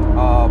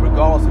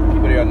 regardless if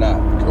people there or not.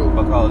 Cool.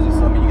 Because it's,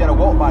 I mean, you got to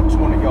walk about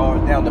 200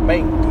 yards down the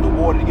bank through the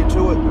water to get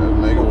to it.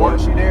 Make it but work.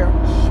 once you're there,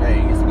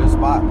 shame, it's a good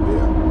spot.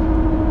 Yeah.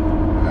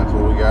 That's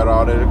what we got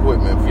all that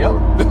equipment for. Yep.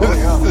 Oh,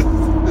 yeah.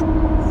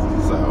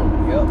 So.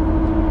 Yep.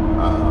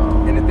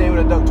 And the thing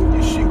with a duck too,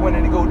 you shoot one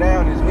and it go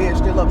down, his head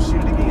still up, shoot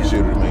it again.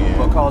 Shoot it again.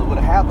 Because what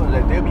happens is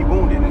that they'll be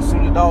wounded, and as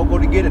soon as the dog go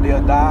to get it,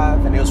 they'll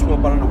dive and they'll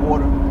swim under the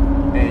water,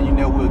 and you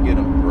know we'll get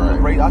them.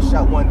 Right. I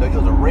shot one duck. It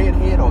was a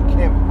redhead or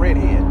a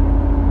redhead,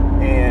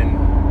 and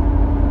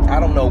I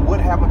don't know what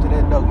happened to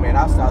that duck, man.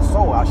 I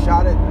saw it. I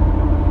shot it.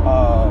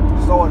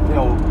 Saw it. You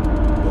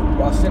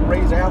know, I sent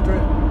Razor after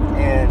it,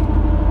 and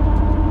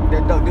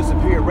that duck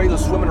disappeared. Razor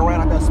swimming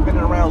around, I got spinning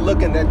around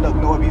looking. That duck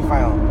nowhere to be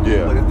found.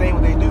 Yeah. But the thing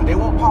what they do, they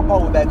won't pop all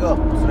the way back up,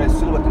 so they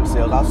silhouette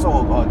themselves. I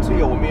saw a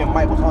teal when me and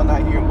Mike was hunting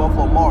out here in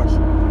Buffalo Marsh.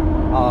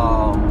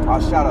 I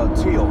shot a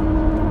teal,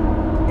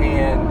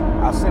 and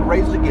I sent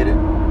Razor to get it.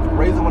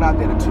 Razor went out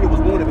there. The teal was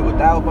wounded. It would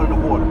dive up under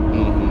the water.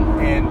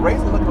 Mm-hmm. And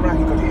Razor looking around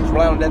here because he's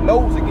relying on that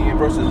nose again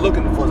versus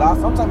looking for his eyes.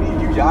 Sometimes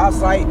you use your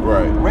eyesight.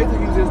 Right. Razor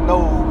uses his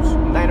nose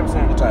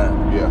 90% of the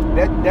time. Yeah.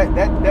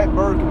 That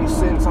bird can be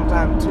sitting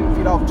sometimes 10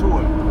 feet off to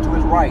him, to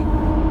his right.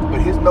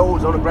 But his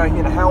nose on the ground, he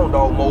in a hound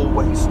dog mode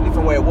where he's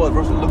sniffing where it was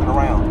versus looking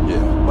around.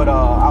 Yeah. But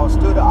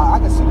I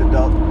could see the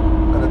duck.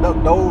 Because the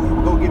duck dove, he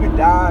would go give it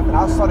dive. And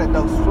I saw that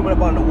duck swimming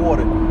up under the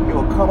water. It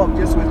would come up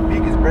just so his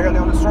beak is barely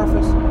on the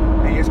surface.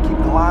 And just keep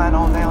gliding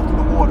on down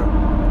through the water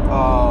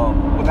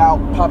without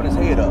popping his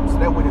head up. So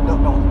that way the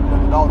dog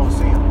don't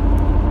see him.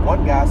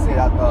 One guy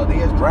said they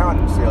just drown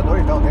themselves. No,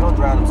 they don't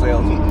drown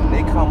themselves. Mm-hmm.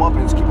 They come up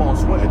and just keep on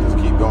swimming. They just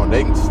keep going.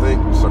 They can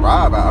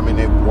survive. I mean,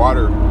 they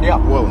water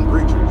dwelling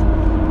creatures.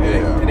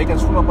 And they can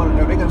swim up under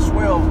there. They can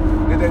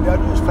swim. They'll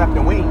just flap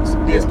their wings.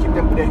 They just keep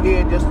them, their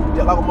head just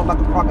like almost like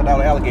a crocodile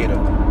or alligator.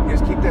 They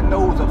just keep their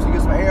nose up so you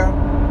get some air,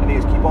 and they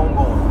just keep on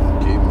going.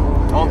 Keep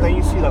moving. The only thing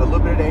you see, like a little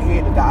bit of their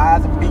head, the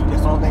eyes and beak.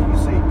 That's the only thing you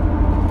see.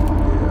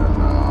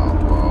 Yeah,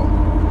 no.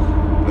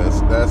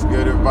 Well, that's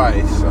good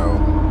advice. So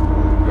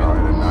go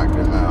ahead and knock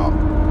them out.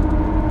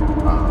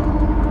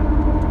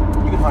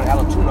 You can hunt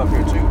Allen tuna up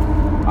here too.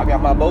 I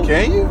got my boat.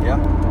 Can you? Yeah.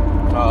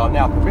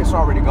 Now permits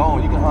already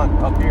gone. You can hunt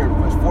up here.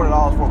 It's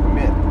 $40 for a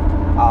permit.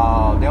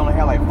 They only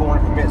have like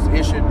 400 permits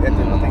issued at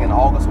I think in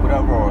August or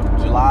whatever, or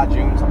July,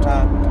 June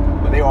sometime.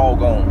 But they're all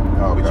gone.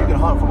 Okay. But you can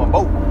hunt from a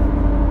boat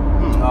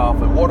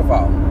for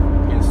waterfowl.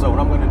 And so what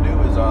I'm going to do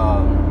is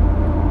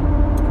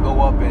go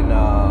up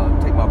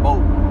and take my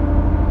boat.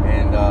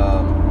 And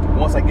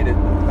once I get it,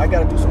 I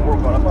got to do some work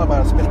on it. I'm probably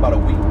about to spend about a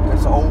week.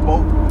 It's an old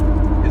boat.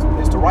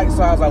 It's the right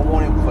size I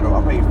wanted.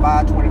 I paid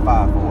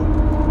 $525 for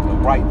it. The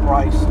right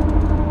price.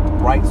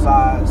 Right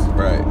size.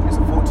 Right. It's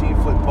a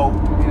 14-foot boat.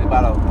 It's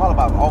probably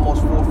about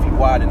almost 4 feet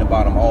wide in the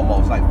bottom,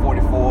 almost like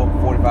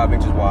 45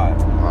 inches wide.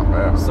 Not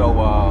bad. So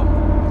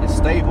it's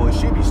stable. It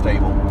should be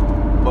stable.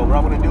 But what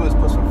I'm going to do is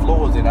put some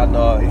floors in.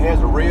 It has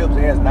the ribs.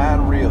 It has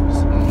 9 ribs.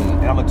 Mm-hmm.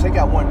 And I'm going to take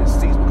out one of the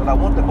seats because I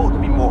want the boat to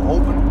be more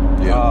open.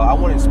 Yeah. I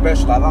want it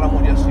specialized. I don't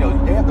want just,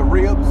 they have the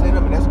ribs in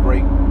them, and that's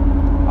great.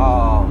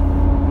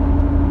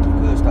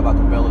 Good stuff about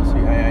Cabela's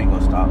here. I ain't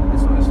going to stop.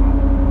 There's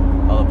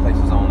some other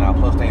places on now.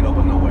 Plus, they ain't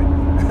open no way.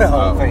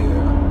 Whole thing.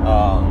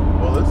 Yeah.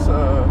 Well, it's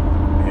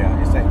yeah,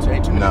 it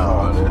ain't too many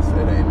cars. It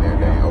ain't there.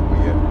 They ain't open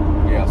yet.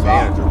 Yeah, so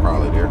manager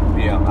probably there.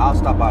 Yeah, I'll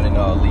stop out and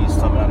leave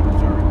something out of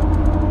Missouri.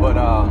 But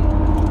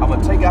I'm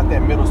gonna take out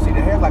that middle seat.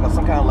 It has like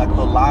some kind of like a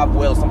little live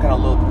well, some kind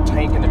of little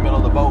tank in the middle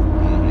of the boat.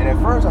 Mm-hmm. And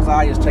at first I said,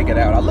 I just take it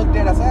out. I looked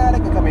at it, I said,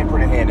 that can come in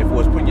pretty handy for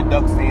us putting your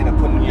ducks in or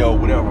putting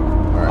whatever,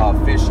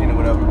 right. Fish in or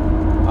whatever.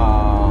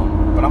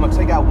 But I'm gonna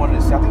take out one of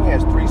the seats. I think it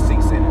has 3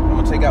 seats in it. I'm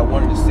gonna take out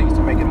one of the seats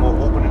to make it more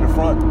open in the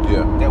front.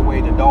 Yeah. That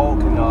way the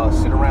dog can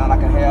sit around. I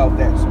can have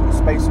that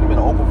space in the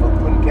middle open for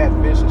putting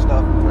catfish and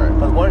stuff. Right.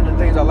 But one of the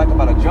things I like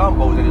about a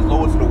jumbo is that it's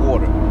lower to the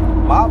water.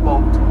 My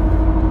boat,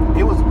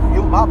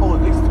 my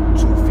boat at least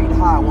 2 feet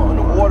high on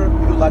the water.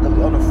 It was like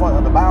on the front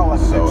of the bow, like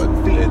so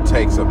 2 feet. It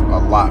takes a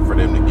lot for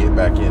them to get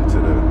back into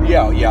the.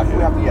 Yeah. You have to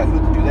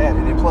do that,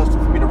 and then plus for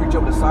me to reach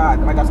over the side.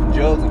 And I got some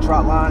jugs and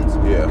trout lines.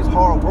 Yeah. It's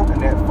hard working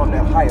that from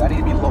that height. I need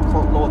to be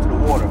lower to the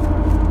water.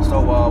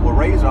 So with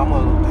Razor, I'm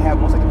gonna have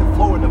once I get the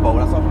floor in the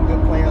boat. I saw some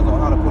good plans on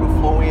how to put a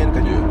floor in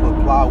because you can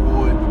put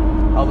plywood,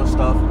 other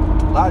stuff.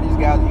 A lot of these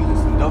guys use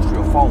this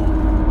industrial foam,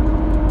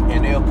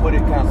 and they'll put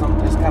it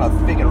it's kind of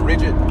thick and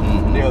rigid.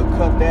 Mm-hmm. They'll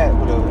cut that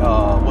with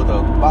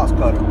a box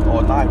cutter or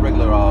a knife,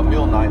 regular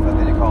mill knife, I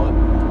think they call it,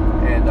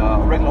 and a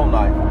regular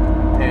knife.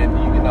 And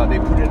you can they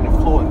put it in the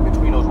floor in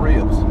between those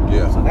ribs.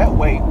 Yeah. So that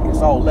way it's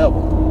all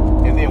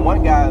level. And then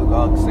one guy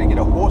said get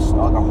a horse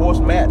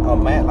mat,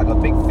 like a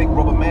big thick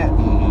rubber mat,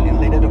 mm-hmm. and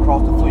lay that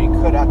across the floor. You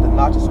cut out the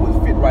notches so it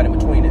fit right in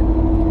between it.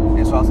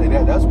 And so I say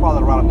that's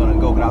probably the route I'm gonna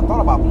go. Because I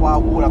thought about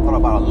plywood, I thought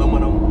about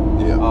aluminum.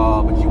 Yeah.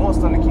 But you want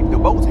something to keep the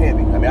boats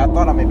heavy. I mean, I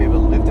thought I may be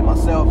able to lift it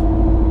myself.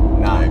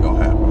 Nah, that ain't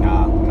gonna happen.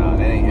 Nah,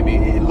 that ain't. I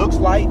mean, it looks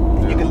light.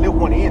 Yeah. You can lift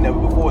one end of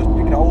it before it's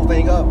picking the whole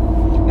thing up.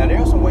 Now,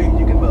 there's some ways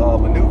you can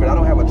maneuver it. I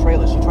don't have a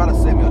trailer. She tried to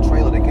send me a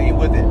trailer that came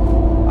with it.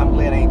 I'm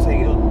glad I ain't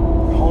taking it.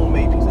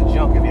 Homemade piece of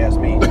junk, if you ask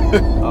me.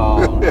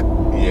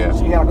 Yeah.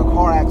 She had like a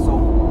car axle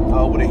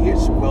with a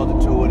hitch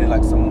welded to it and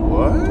like some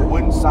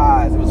wooden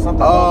sides. It was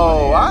something.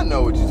 Oh, I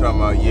know what you're talking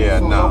about. Yeah,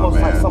 so nah, almost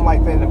man. like something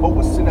like that. And the boat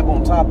was sitting up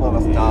on top of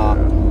us.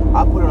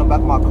 I put it on the back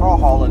of my car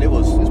hauler and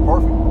it's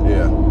perfect.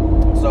 Yeah.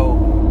 So,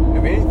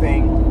 if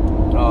anything,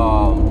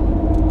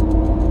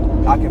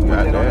 I can put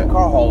that on the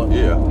car hauler.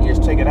 Yeah. And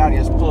just take it out and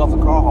just pull off the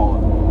car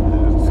hauler.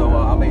 Yeah. So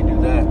I may do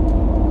that.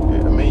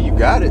 Yeah, I mean, you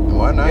got it.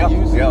 Why not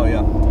use it?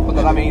 Yeah.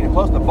 Because I mean,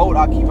 plus the boat,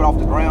 I'll keep it off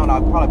the ground.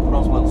 I'll probably put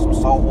on some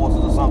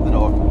sawhorses or something,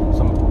 or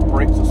some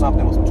bricks or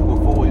something with some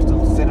 2x4 just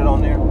to set it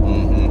on there.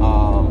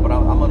 Mm-hmm. But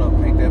I'm gonna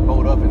paint that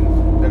boat up,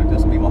 and that'll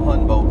just be my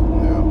hunting boat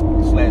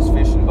 /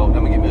 fishing boat.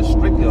 I'm gonna get me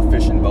strictly a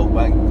fishing boat.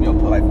 I can,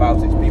 put like 5 or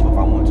 6 people if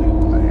I want to.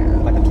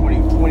 Man. Like a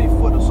 20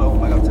 foot or so,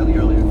 like I was telling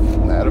you earlier.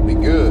 That'll be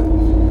good.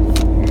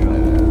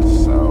 Yeah.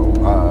 So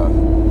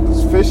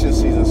this fishing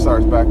season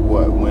starts back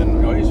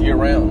when? It's year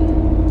round.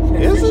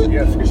 Is it?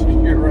 Yeah,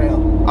 fishing year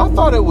round. I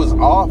thought it was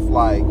off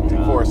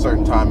for a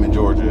certain time in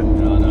Georgia.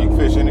 No. You can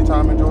fish any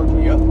time in Georgia?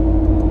 Yep.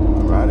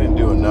 I didn't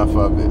do enough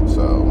of it,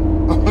 so.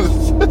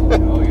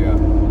 Oh yeah.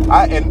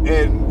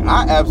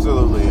 I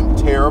absolutely am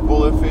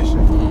terrible at fishing.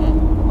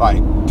 Mm-hmm.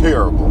 Like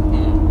terrible.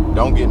 Mm-hmm.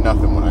 Don't get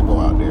nothing when I go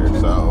out there.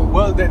 So.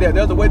 Well,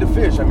 there's a way to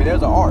fish. I mean,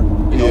 there's an art.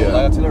 Like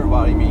I tell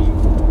everybody. I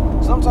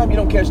mean, sometimes you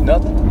don't catch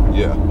nothing.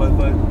 Yeah.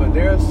 But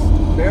there's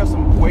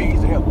some ways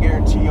to help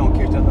guarantee you don't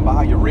catch nothing about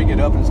how you rig it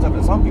up and stuff.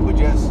 And some people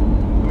just,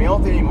 the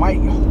only thing they might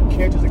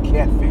catch is a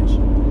catfish.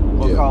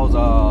 Because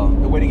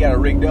the way they got it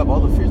rigged up,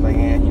 other fish like,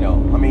 I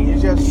mean,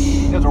 it's just,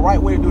 there's a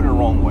right way to do it and a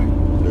wrong way.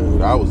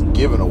 Dude, I was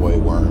giving away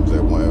worms at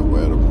a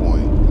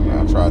point.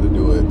 Yeah. I tried to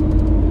do it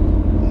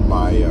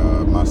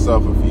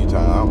myself a few times.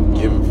 I was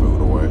giving food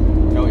away.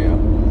 Oh, yeah. I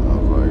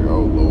was like,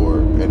 oh,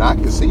 Lord. And I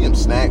could see him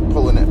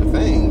pulling at the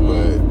thing,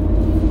 but...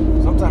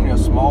 Sometimes they're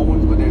small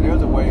ones, but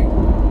there's a way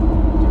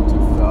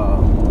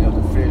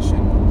to fish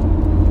and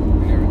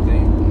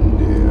everything.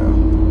 Yeah.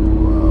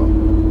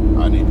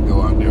 Well, I need to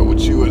go out there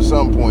with you at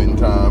some point in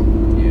time.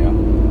 Yeah.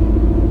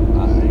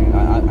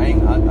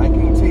 I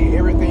can't tell you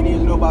everything there is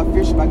to know about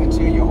fishing. I can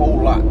tell you a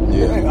whole lot.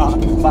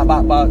 Yeah.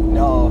 About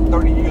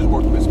 30 years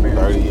worth of experience.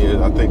 30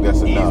 years. I think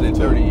that's enough. Easily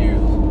 30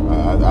 years.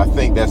 I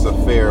think that's a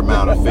fair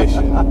amount of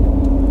fishing.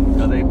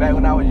 Back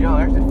when I was young,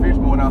 I used to fish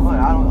more than I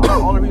hunt. The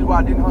only reason why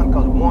I didn't hunt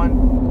because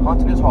 1,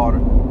 hunting is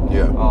harder.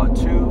 Yeah.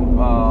 2,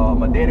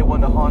 my daddy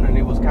wasn't a hunter, and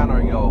it was kind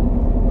of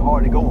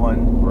hard to go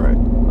hunting. Right.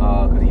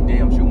 Because he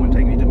damn sure wouldn't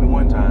take me. He took me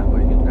one time,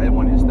 but that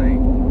wasn't his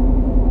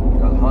thing.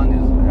 Because hunting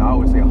is, I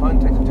always say,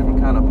 hunting takes a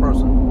different kind of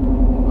person.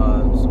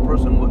 It's a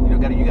person with, you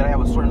gotta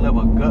have a certain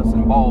level of guts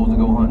and balls to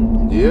go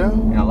hunting. Yeah.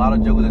 And a lot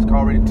of jokers that's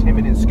already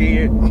timid and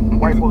scared.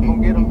 White folks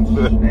gonna get them.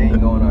 They ain't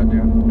going out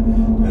there.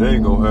 It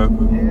ain't gonna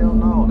happen. Hell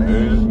no. That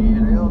ain't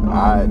shit. Hell no.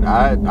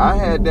 I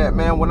had that,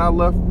 man, when I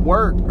left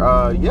work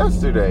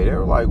yesterday. They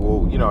were like,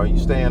 well, are you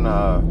staying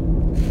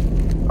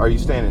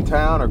in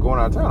town or going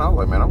out of town? I was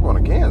like, man, I'm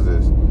going to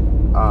Kansas.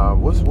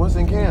 What's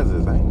in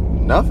Kansas?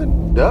 Ain't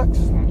nothing. Ducks.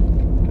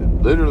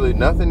 Literally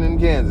nothing in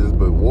Kansas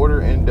but water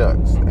and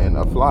ducks and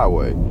a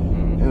flyway.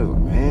 Mm-hmm. It was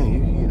like,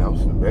 man, you know,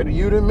 better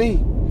you than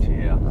me.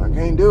 Yeah. I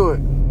can't do it.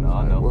 No,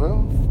 I know.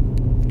 Well,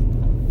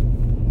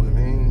 I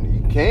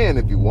mean, you can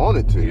if you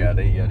wanted to. Yeah,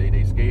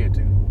 they scared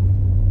to.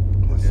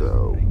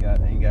 So ain't got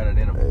it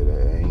in them.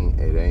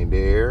 It ain't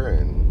there,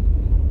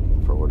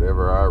 and for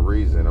whatever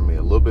reason, I mean,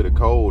 a little bit of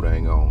cold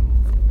ain't gonna.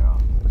 No,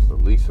 that's the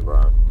least of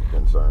our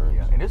concerns.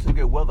 Yeah, and this is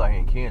good weather out here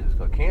in Kansas,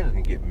 because Kansas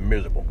can get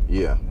miserable.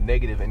 Yeah.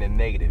 Negative and then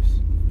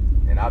negatives.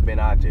 And I've been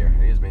out there,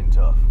 and it's been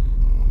tough.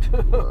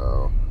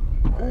 Well,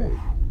 hey,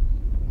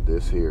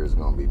 this here is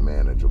gonna be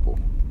manageable.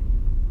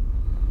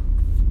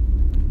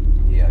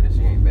 Yeah, this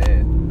here ain't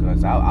bad.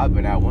 Because I've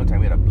been out one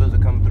time, we had a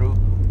blizzard come through.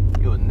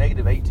 It was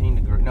negative 18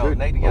 degrees. No,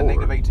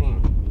 negative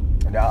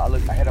 18. And I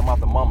had a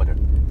thermometer.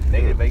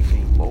 Negative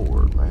 18.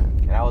 Lord, man.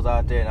 And I was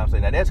out there, and I was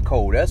saying, now that's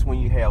cold. That's when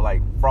you have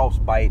like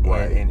frostbite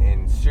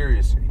and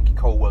serious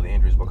cold weather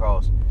injuries,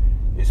 because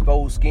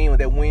exposed skin with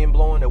that wind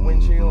blowing, that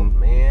wind chill,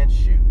 man,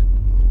 shoot.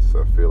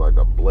 So I feel like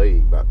a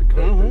blade about to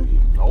cut through you.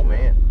 Oh,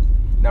 man.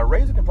 Now,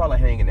 Razor can probably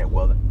hang in that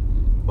weather.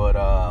 But,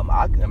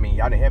 I mean,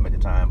 y'all didn't have him at the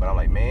time, but I'm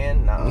like,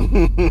 man, nah.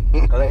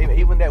 Because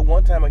even that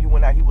one time he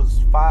went out, he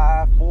was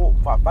 5 or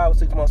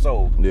 6 months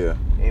old. Yeah.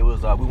 It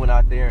was, we went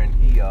out there, and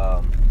he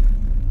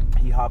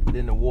hopped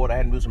in the water. I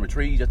had to do some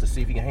retrieves just to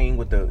see if he can hang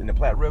in the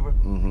Platte River.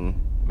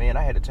 Mm-hmm. Man,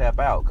 I had to tap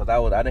out because I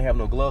didn't have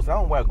no gloves. I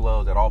don't wear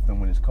gloves that often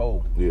when it's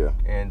cold. Yeah.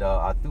 And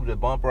I threw the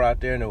bumper out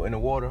there in the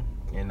water,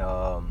 and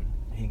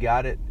he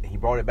got it. He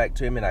brought it back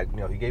to him, and I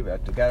got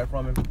it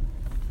from him.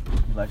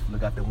 He likes to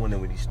look out the window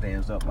when he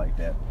stands up like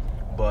that.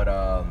 But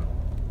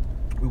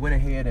we went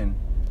ahead and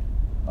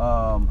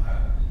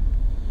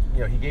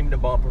he gave me the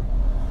bumper,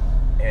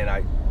 and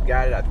I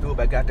got it. I threw it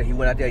back out there. He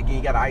went out there again.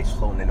 He got ice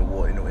floating in the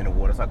water. In the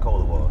water. That's how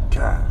cold it was.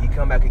 God. He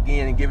come back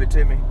again and give it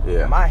to me.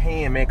 Yeah. My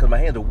hand, man, because my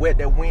hands are wet.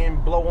 That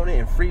wind blow on it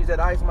and freeze that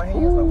ice in my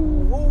hands. Like,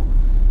 woo.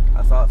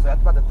 I saw. So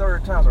that's about the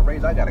third time. So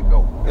Razor, I gotta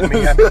go. I mean,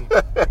 he had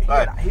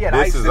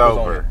this ice is that was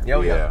over.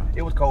 on it. Yeah.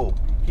 It was cold.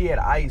 He had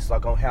ice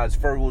like on how his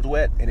fur was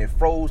wet and it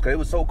froze because it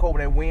was so cold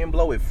when that wind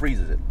blow it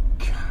freezes it.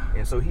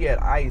 And so he had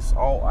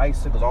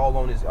icicles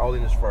all in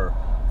his fur.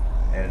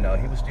 And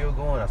he was still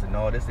going. I said,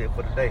 no, that's it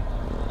for today.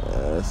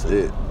 That's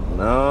it.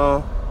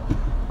 No.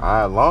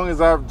 As long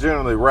as I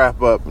generally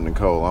wrap up in the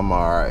cold, I'm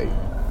all right.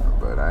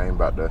 But I ain't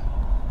about to.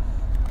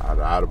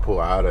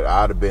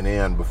 I'd have been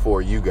in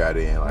before you got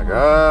in. Like,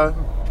 I'm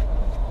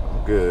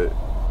good.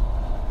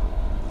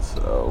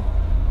 So,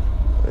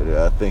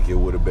 I think it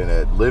would have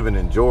been living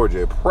in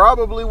Georgia. It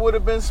probably would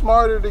have been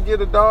smarter to get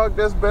a dog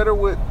that's better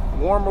with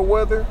warmer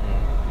weather.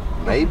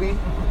 Maybe.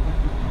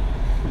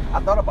 I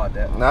thought about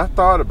that. I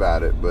thought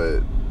about it,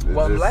 but...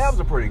 Well, labs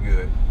are pretty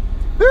good.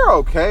 They're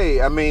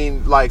okay. I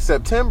mean, like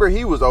September,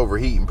 he was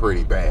overheating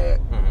pretty bad.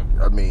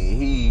 Mm-hmm. I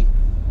mean,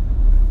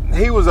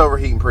 he was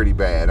overheating pretty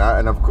bad.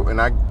 And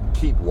I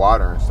keep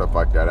water and stuff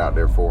like that out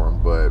there for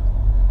him, but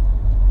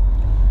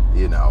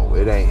you know,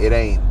 it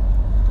ain't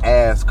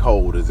as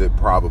cold as it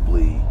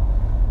probably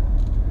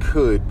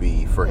could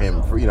be for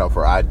him.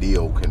 For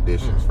ideal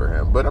conditions for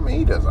him. But I mean,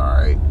 he does all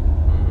right.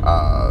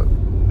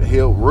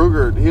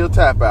 He'll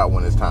tap out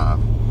when it's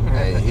time,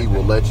 and he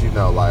will let you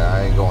know, like,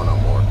 I ain't going no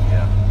more.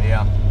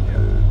 Yeah.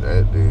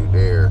 That dude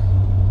there,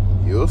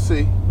 you'll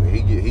see.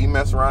 When he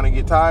mess around and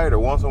get tired or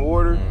want some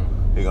water,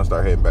 he gonna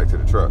start heading back to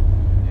the truck.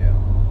 Yeah.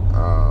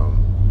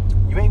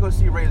 You ain't gonna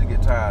see Razor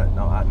get tired.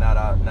 No,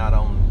 not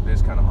on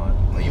this kind of hunt.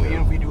 Like, even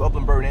if we do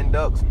upland bird and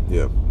ducks.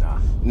 Yeah. Nah.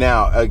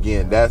 Now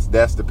again, that's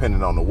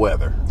dependent on the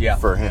weather. Yeah.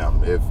 For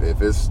him, if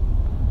it's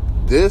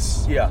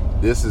this,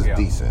 this is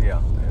decent. Yeah.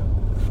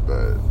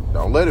 But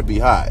don't let it be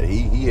hot.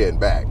 He heading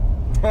back.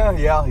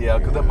 Yeah.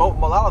 Because a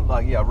lot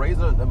of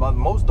Razor,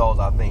 most dogs,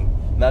 I think,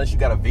 now that you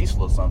got a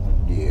Vizsla or something.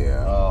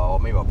 Yeah. Or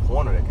maybe a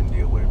pointer that can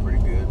deal with it pretty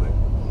good. But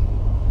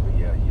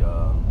yeah.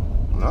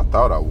 I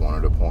thought I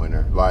wanted a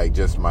pointer, like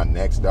just my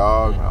next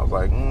dog. I was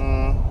like,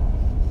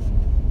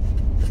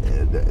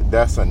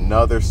 that's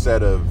another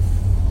set of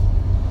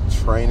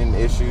training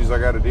issues I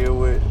got to deal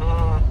with.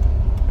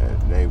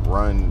 And they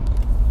run.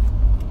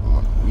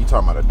 You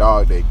talking about a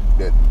dog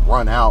that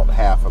run out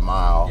half a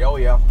mile? Oh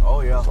yeah.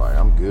 It's like,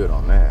 I'm good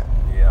on that.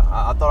 Yeah,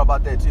 I thought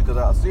about that too, because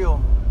I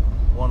still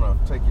want to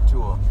take you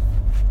to a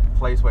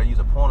place where I use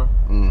a pointer.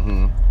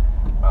 Mm-hmm.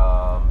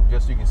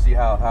 Just so you can see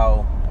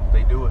how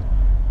they do it.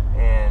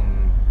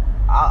 And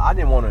I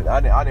didn't want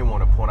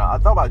to pointer. I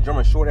thought about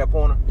German short hair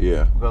pointer.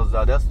 Yeah. Because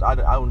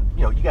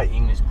you got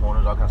English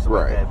pointers, all kinds of stuff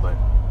like that, but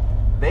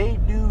they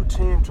do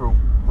tend to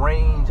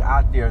range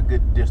out there a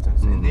good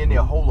distance, and then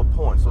they'll hold a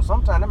point. So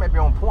sometimes they may be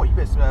on point. You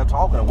better sit there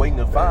talking and waiting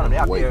to find them. They're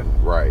out there,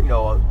 right?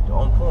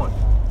 On point.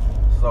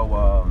 So,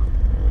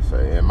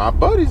 and my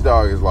buddy's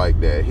dog is like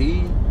that.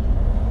 He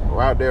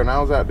out there, and I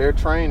was out there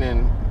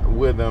training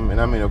with him,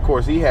 and I mean, of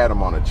course, he had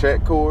him on a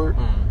check cord,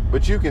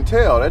 but you can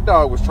tell that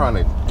dog was trying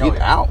to get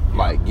out,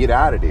 like get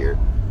out of there,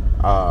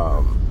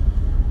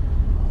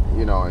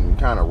 and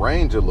kind of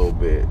range a little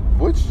bit,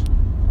 which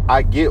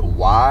I get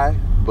why.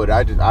 But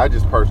I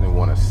just personally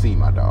want to see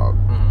my dog.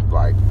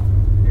 Like,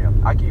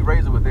 I keep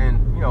Razor within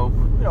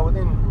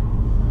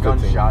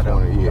gunshot of.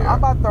 I'm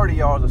about 30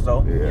 yards or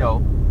so. Yeah.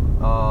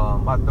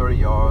 About 30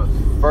 yards.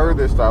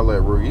 Furthest I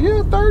let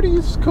Ruger. 30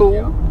 is cool.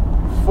 Yeah.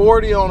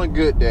 40 on a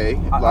good day.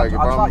 I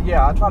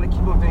try to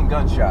keep within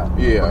gunshot.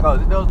 Yeah.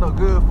 Because it does no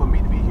good for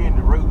me to be hitting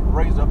the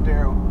Razor up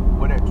there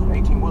where that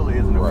 18-wheeler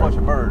is and the flush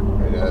a bird.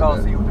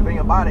 Because see, the thing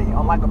about it,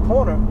 unlike a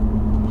pointer,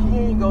 he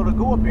ain't gonna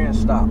go up there and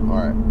stop.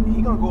 All right.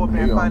 He gonna go up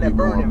there and find that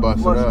bird and bust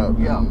it up.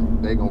 Yeah.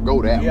 They gonna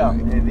go that way.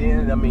 And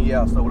then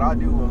so what I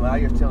do, I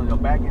just tell them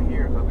back in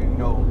here, because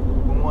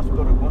once we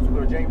go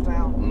to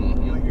Jamestown,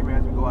 you'll hear me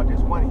as we go out.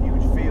 There's one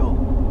huge field,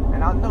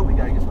 and I know we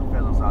gotta get some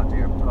pheasants out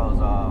there because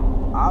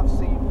I've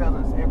seen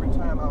pheasants every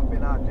time I've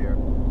been out there.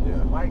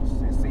 Yeah. Mike's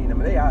seen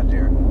them, and they out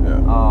there.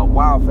 Yeah.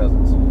 Wild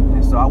pheasants,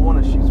 and so I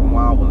want to shoot some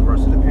wild ones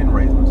versus the pen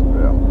raisins.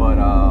 Yeah. But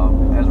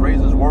as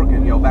Razor's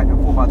working, back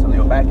and forth, I tell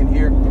you, back in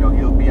here,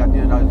 he'll be out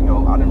there. I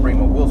didn't bring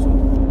my whistle,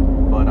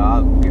 but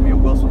I'll give me a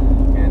whistle,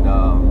 and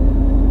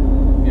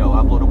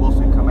I blow the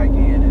whistle and come back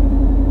in,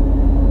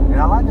 and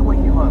I like the way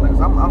he hunts.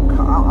 Cause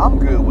I'm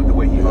good with the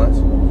way he hunts.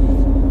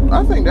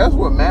 I think that's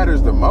what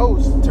matters the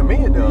most. To me,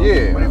 it does.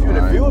 Yeah. But if you're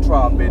in the field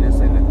trial business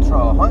and the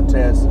trial hunt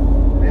test,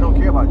 they don't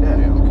care about that.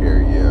 They don't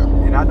care. Yeah.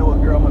 And I know a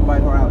girl, I'm gonna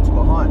invite her out to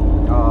a hunt.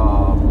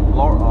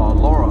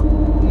 Laura.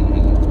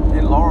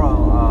 And Laura,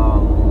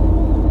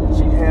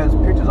 she has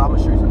pictures. I'm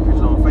gonna show you some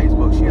pictures on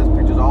Facebook. She has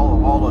pictures of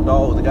all the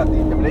dogs. They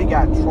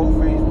got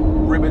trophies,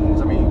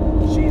 ribbons. I mean,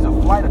 she's a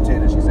flight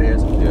attendant. She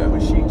says. Yeah.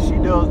 But she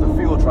does the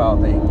field trial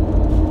thing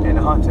and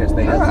the hunt test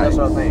thing. That's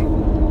her thing.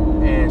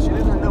 And she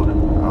lives in Newton.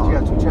 She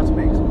got 2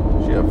 Chesapeakes.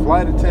 She a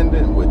flight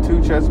attendant with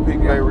 2 Chesapeake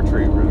Bay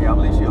Retrievers. Yeah, I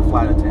believe she's a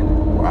flight attendant.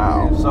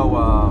 Wow. And so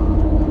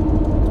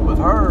with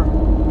her,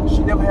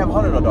 she never have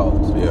hunted her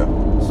dogs. Yeah.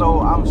 So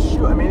I'm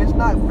sure. I mean, it's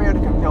not fair to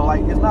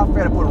it's not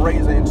fair to put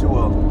Razor into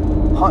a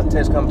hunt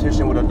test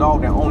competition with a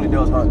dog that only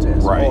does hunt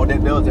tests, right, or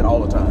that does it all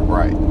the time.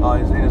 Right.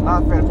 And it's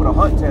not fair to put a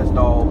hunt test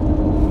dog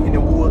in the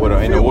woods.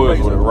 In the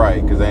woods with it,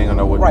 right? Because they ain't gonna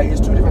know what. Right. It's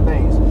two different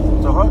things.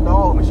 So her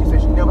dog, and she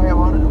said she never have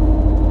hunted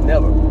them.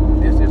 Never.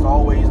 It's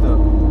always the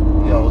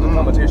the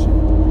competition.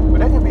 But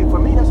that can be, for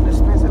me, that's an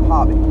expensive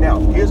hobby. Now,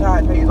 here's how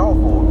it pays off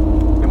for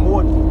her. The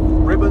more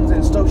ribbons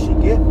and stuff she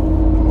get, the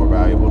more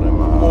valuable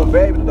them are. The more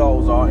valuable the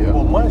dogs are, and the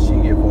more money she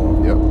get for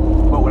them. Yep.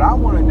 But what I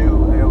want to do,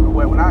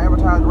 when I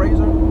advertise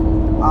Razor,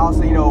 I'll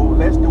say,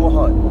 let's do a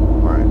hunt.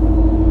 Right.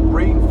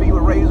 Breeding fee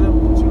with Razor,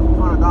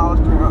 $200,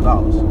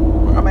 $300.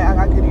 Right. I mean,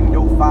 I could even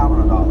do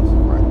 $500.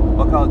 Right.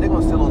 Because they're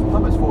gonna sell those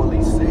puppies for at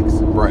least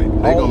 $600. Right.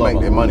 They're gonna make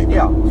their money back.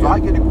 Yeah. So I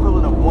get the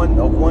equivalent of one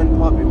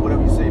puppy,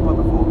 whatever you say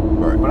puppy for.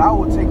 Right. But I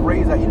would take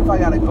Razor, even if I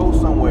gotta go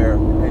somewhere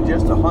and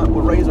just to hunt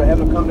with Razor, have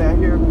them come down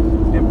here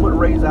and put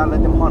Razor out,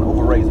 let them hunt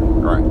over Razor.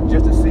 Right.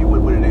 Just to see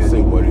what it is.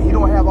 See what it is. He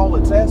don't have all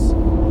the tests,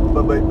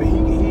 but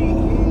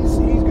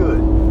he's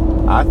good.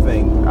 I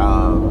think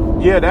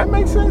that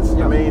makes sense.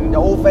 Yeah. I mean, the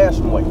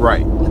old-fashioned way.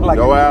 Right. Like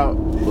go out.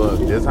 Look,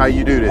 this is how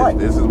you do this. Right.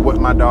 This is what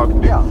my dog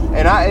can do. Yeah.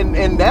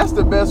 And that's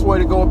the best way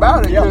to go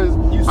about it, because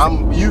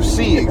you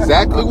see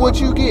exactly what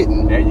you're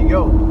getting. There you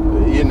go.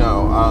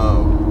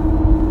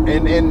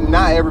 And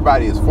not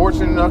everybody is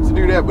fortunate enough to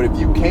do that, but if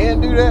you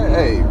can do that,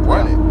 hey,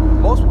 run it.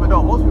 Most people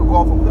don't. Most people go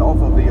off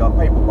of the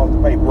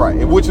paper. Right,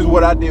 and which is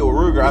what I did with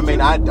Ruger. I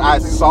mean, I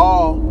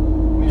saw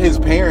his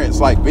parents,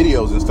 like,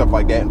 videos and stuff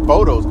like that, and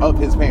photos of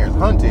his parents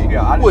hunting,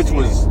 which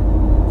was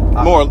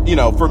more,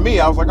 for me,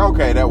 I was like,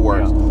 okay, that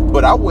works. Yeah.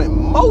 But I went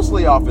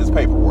mostly off his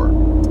paperwork.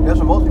 That's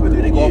what most people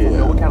do. They go off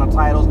of what kind of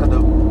titles.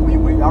 Because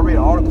I read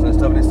articles and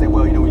stuff, and they say,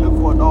 well, we look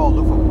for a dog,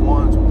 look for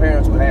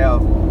parents who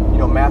have,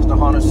 master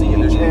hunter seeing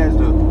this has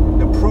the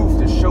proof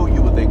to show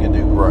you what they can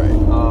do. Right.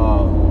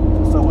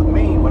 So with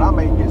me, what I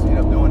may just end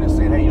up doing is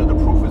saying, hey, the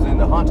proof is in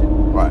the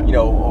hunting. Right.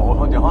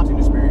 Or the hunting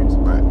experience.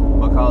 Right.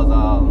 Because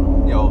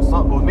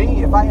with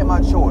me, if I had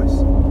my choice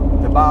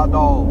to buy a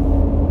dog,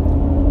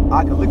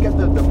 I could look at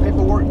the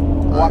paperwork,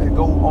 or I could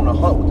go on a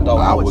hunt with the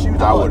dog. I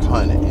would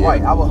hunt it. Yeah.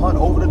 Right. I would hunt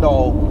over the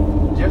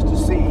dog just to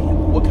see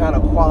what kind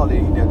of quality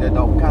that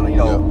dog,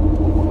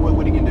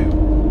 what he can do,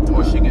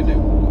 what she can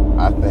do.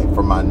 I think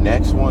for my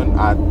next one,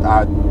 I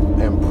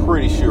am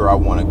pretty sure I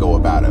want to go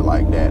about it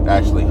like that.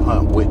 Actually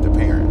hunt with the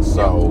parents.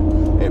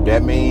 So if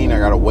that means I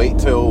got to wait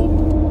till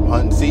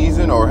hunting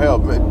season, or hell,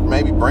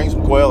 maybe bring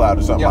some quail out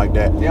or something like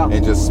that,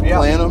 and just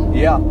plant them.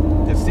 Yeah.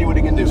 Just see what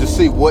they can do. Just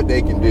see what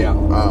they can do. Yeah.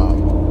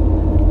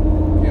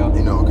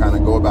 Kind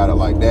of go about it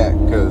like that,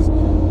 because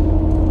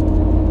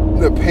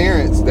the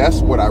parents,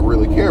 that's what I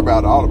really care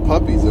about. All the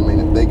puppies, I mean,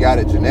 if they got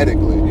it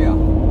genetically,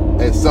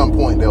 at some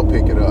point they'll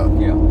pick it up.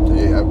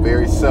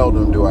 Very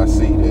seldom do I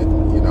see that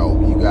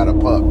you got a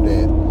pup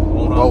that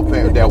both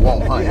parents that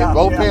won't hunt. If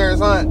both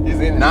parents hunt,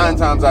 9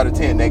 times out of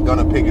 10 they're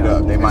gonna pick it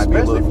up. They might be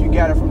especially if you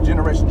got it from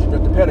generation to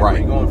the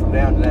pedigree, going from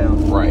down to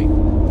down. Right.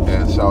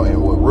 And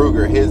with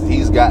Ruger,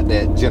 he's got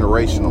that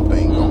generational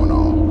thing going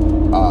on.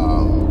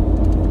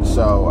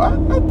 So I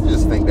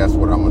just think that's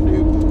what I'm gonna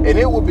do, and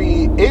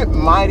it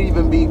might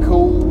even be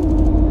cool,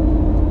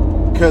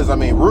 because I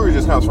mean, Ruger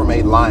just comes from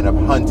a line of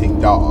hunting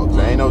dogs.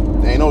 There ain't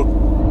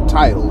no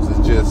titles.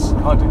 It's just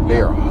hunting.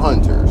 They're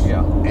hunters.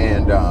 Yeah.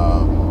 And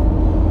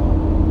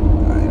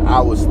I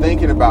was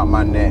thinking about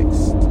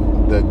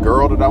the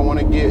girl that I want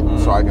to get,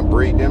 so I can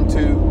breed them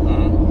to.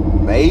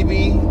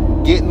 Maybe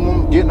getting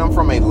them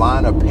from a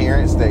line of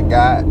parents that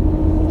got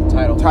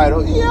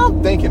title. Yeah,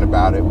 I'm thinking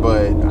about it,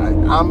 but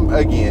I'm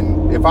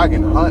again, if I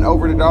can hunt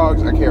over the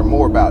dogs, I care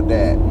more about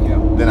that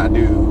than I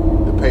do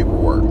the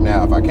paperwork.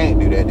 Now, if I can't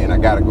do that, then I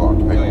got to go off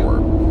the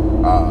paperwork.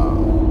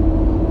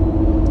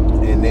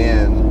 And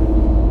then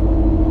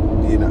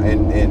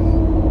and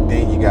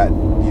then you got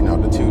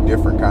the two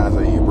different kinds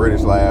of your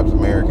British labs,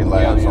 American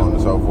labs, so on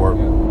and so forth.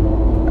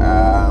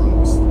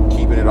 I'm just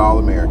keeping it all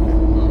American.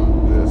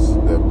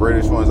 The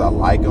British ones, I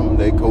like them,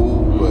 they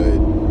cool, but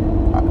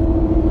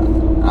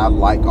I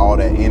like all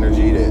that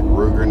energy that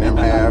Ruger and them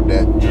have,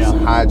 that just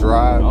high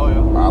drive. Oh,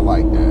 yeah. I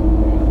like that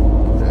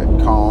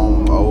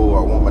calm. I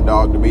want my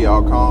dog to be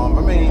all calm.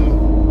 I mean, I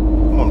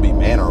want to be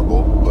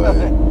mannerable, but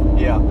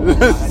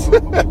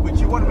but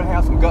you want him to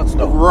have some guts,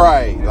 though.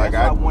 Right. And like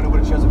I wanted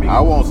with a Chesapeake. I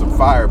want some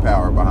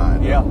firepower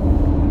behind him. Yeah.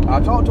 I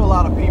talk to a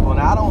lot of people, and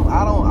I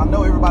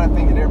know everybody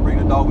thinks that their breed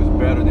of dog is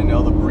better than the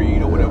other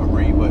breed or whatever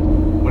breed, but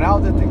when I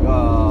was at the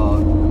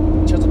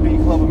Chesapeake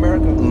Club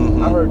America,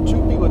 I heard 2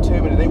 people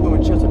tell me that they went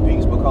with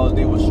Chesapeakes because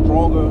they were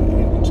stronger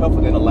and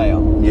tougher than a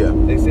lab. Yeah.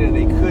 They said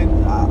they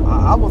couldn't.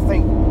 I would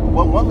think,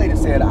 one lady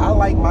said, I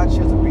like my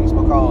Chesapeakes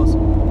because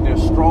they're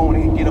strong,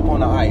 they can get up on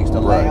the ice.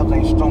 The labs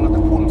ain't strong enough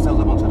to pull themselves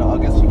up onto the, I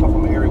guess she come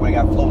from an area where they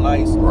got floating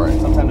ice. Right.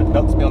 Sometimes the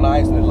ducks be on the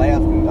ice and the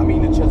labs, the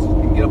Chesapeakes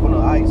can get up on the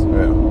ice.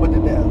 Yeah. But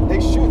they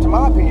should, to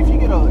my opinion, if you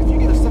get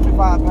a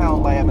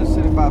 75-pound lab and a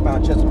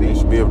 75-pound Chesapeake, they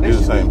should be able to do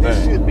the same thing.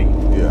 They should be.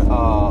 Yeah.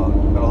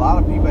 But a lot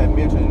of people had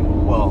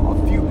mentioned, well,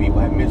 a few people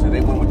had mentioned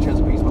they went with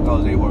Chesapeakes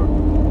because they were,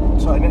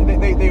 so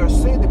they are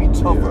said to be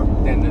tougher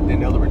than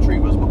the other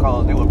retrievers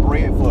because they were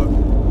bred for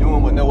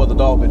doing what no other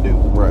dog could do.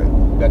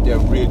 Right. That they're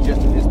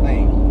readjusting this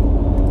thing.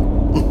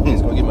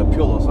 It's gonna give him a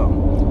pill or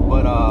something.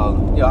 But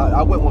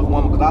I went with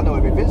one because I know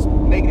if it's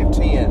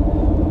 -10,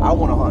 I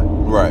want to hunt.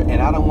 Right.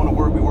 And I don't want to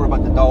be worried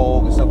about the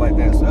dog and stuff like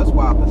that. So that's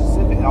why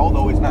Pacific, and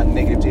although it's not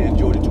 -10 in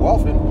Georgia too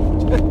often,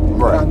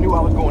 right. I knew I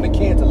was going to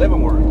Kansas,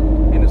 Leavenworth.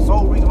 And the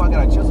sole reason why I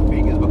got a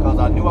Chesapeake is because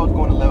I knew I was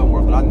going to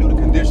Leavenworth, but I knew the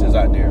conditions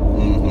out there.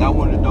 Mm-hmm. And I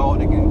wanted a dog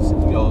that can,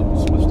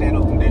 withstand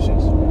those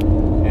conditions.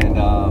 And,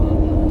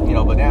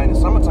 but down in the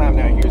summertime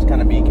down here, it's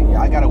kind of beaky.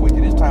 I got to wait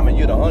till this time of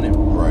year to hunt him.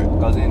 Right.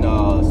 Because in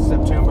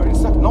September,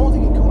 as long as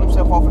he can cool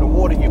himself off in the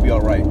water, he'll be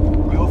all right.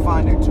 You'll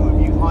find that too.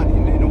 If you hunt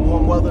in the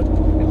warm weather,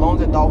 as long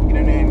as that dog can get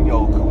in there and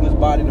cool his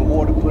body in the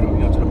water, put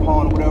him to the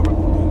pond or whatever,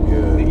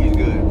 then he's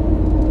good.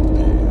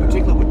 Yeah.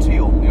 Particularly with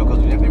teal, because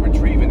if they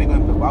retrieve and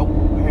I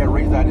had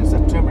raised out in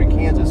September in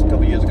Kansas a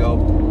couple years ago,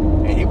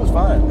 and he was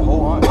fine the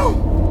whole hunt.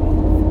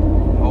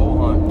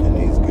 And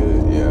he's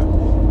good, yeah.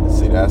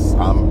 See,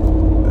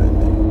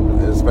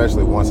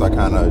 especially once I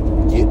kind of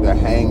get the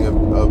hang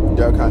of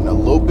duck hunting a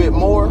little bit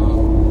more.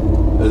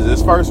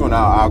 This first one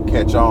I'll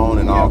catch on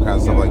and all kinds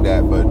of stuff like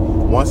that, but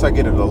once I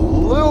get it a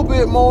little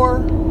bit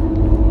more,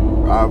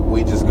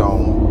 we just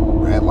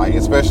gonna, like,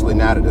 especially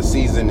now that the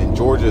season in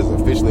Georgia is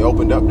officially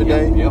opened up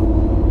today. Yep.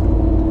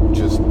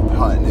 Just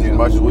hunting as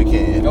much as we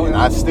can. And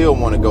I still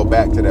want to go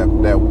back to that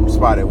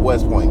spot at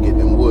West Point and get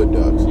them wood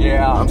ducks.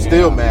 Yeah. I'm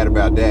still mad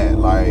about that.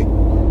 Like,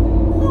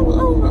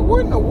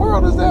 what in the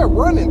world is that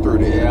running through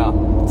there? Yeah.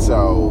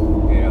 So,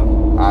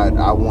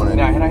 I wanted.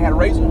 Now, had I had a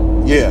razor?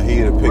 Yeah, he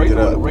had picked it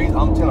up.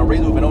 I'm telling you,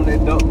 razor would have been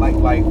on that duck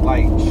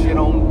like shit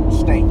on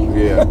stank.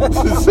 Yeah.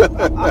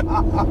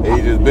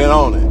 He just been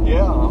on it.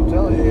 Yeah, I'm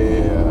telling you.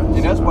 Yeah.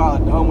 And that's why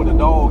hunt with a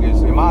dog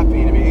is, in my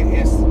opinion,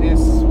 it's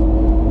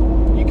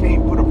you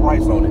can't put a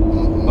price on it.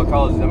 Mm-hmm.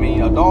 Because,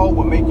 a dog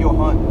will make your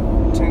hunt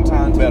 10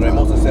 times better and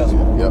more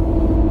successful. Yep.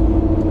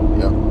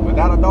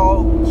 Without a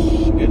dog,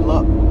 good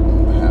luck.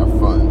 Have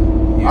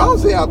fun. Yeah. I don't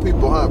see how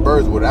people hunt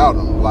birds without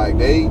them. Like,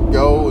 they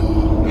go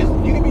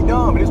and... you can be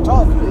done, but it's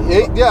tough.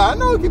 I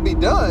know it can be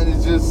done.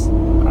 It's just,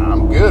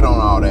 I'm good on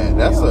all that.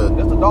 That's a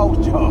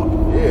dog's job.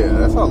 Yeah,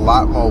 that's a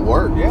lot more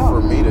work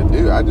for me to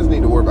do. I just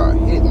need to worry about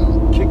hitting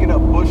them. Kicking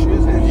up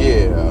bushes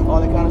and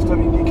all that kind of stuff.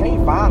 You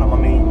can't find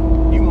them.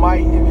 You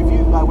might, if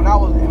you, like when I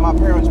was in my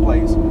parents'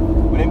 place,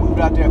 when they moved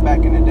out there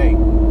back in the day,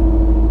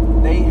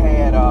 they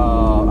had,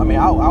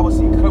 I would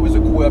see covers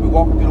of quail, I'd be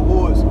walking through the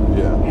woods,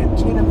 and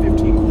 10 and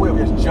 15 quail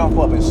just jump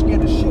up and scare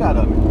the shit out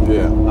of me.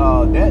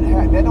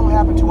 That don't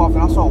happen too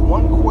often. I saw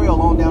one quail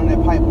on down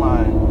that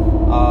pipeline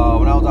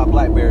when I was out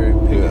Blackberry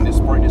picking this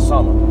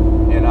summer.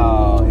 And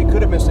it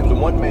could have been some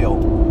one male,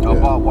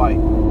 Bob White,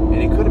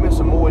 and it could have been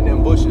some more in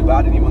them bushes, but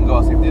I didn't even go.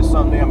 I said, if there's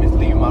something there, I'm just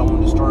leaving. I don't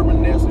want to disturb the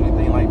nest or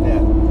anything like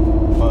that.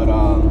 But,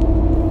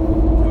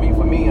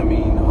 for me,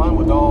 hunting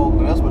with dogs,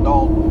 and that's what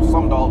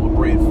some dogs were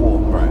bred for.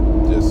 Right.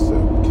 Just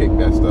kick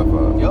that stuff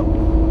up. Yep.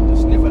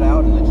 Just sniff it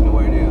out and let you know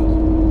where it is.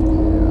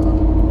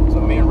 Yeah. So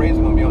me and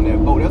Razor gonna be on that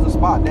boat. There's a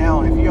spot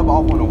down, if you're ever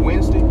off on a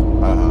Wednesday,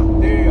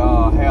 they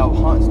have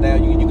hunts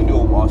down. You can do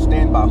a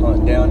standby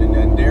hunt down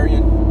in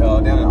Darien,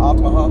 down in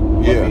Altamaha.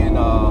 Yeah. And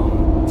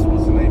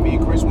what's the name? Me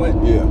and Chris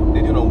went. Yeah.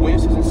 They do it on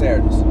Wednesdays and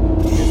Saturdays.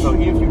 And so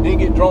even if you didn't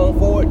get drawn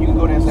for it, you can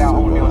go down and say, I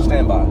want to be on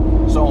standby.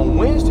 So on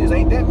Wednesdays,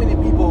 ain't that many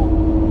people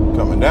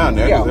coming down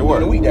there because they work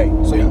on the weekday.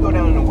 So you can go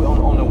down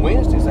on the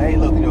Wednesday and say, hey,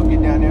 look,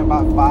 get down there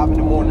about 5 in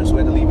the morning, so we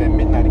have to leave at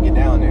midnight to get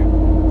down there.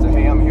 Say,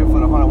 hey, I'm here for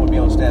the hunt. I want to be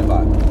on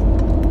standby.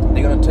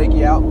 They're gonna take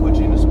you out, put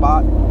you in the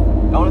spot.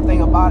 The only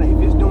thing about it, if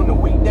it's during the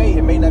weekday,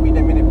 it may not be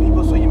that many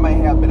people, so you might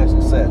have better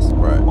success.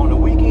 Right. On the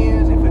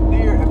weekends, if a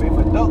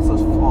ducks are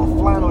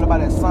flying over by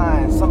that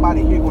sign,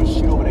 somebody here gonna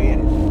shoot over there at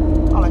it.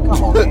 I'm like,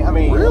 come on,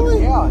 man.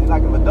 Really? Yeah.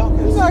 Like if a duck is,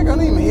 you're not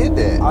gonna even hit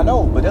that. I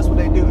know, but that's what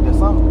they do. There's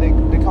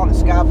they call it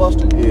sky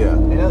busting. Yeah.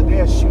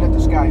 They're shooting at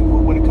the sky.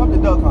 When it comes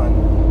to duck hunting,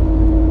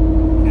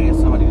 and there's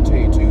something I need to tell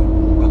you too,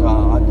 because I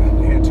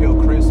had to tell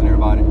Chris and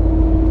everybody.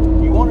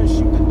 You want to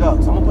shoot the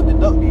ducks. I'm gonna put the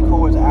duck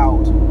decoys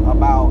out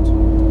about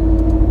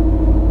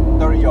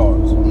 30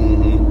 yards.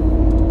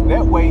 Mm-hmm.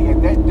 That way,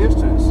 at that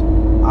distance,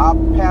 our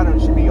pattern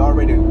should be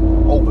already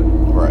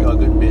open. Right. A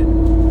good bit.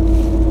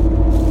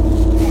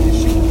 When you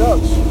shoot the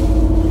ducks,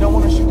 you don't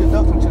want to shoot the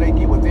ducks until they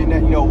get within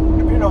that,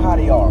 depending on how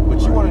they are.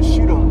 But you want to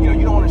shoot them, you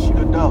don't want to shoot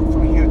a duck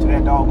from here to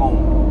that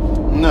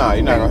doggone. No,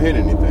 you're not going to hit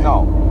anything.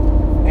 No.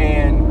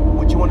 And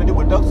what you want to do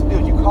with ducks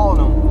is you call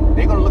them,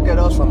 they're going to look at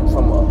us from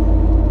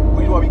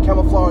we want to be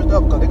camouflaged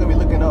up because they're going to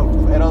be looking up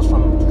at us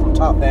from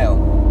top down.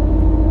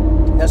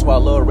 That's why I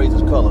love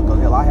Razor's color, because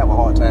hell, I have a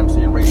hard time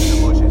seeing Razor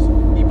in the bushes.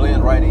 He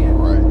blends right in.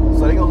 Right.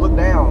 So they're going to look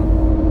down,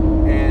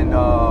 and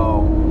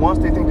once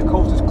they think the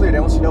coast is clear, they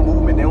don't see no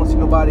movement, they don't see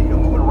nobody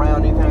moving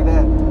around, anything like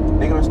that,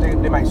 they're going to stay,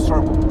 they might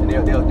circle, and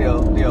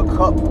they'll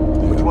cup.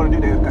 What you want to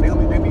do,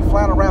 they'll be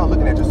flying around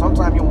looking at you.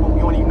 Sometimes you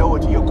don't even know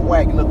it till you're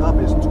quack, you look up,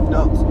 it's two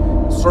ducks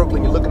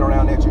circling and looking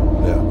around at you.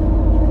 Yeah.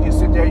 You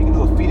sit there, you can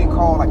do a feeding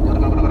call, like,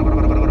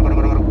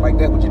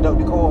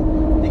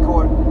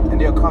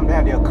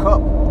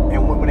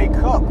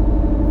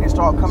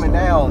 start coming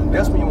down,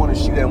 that's when you want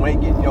to shoot at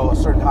when they get, a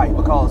certain height,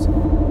 because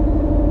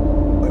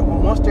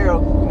once they're,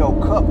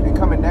 cupped and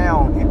coming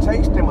down, it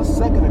takes them a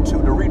second or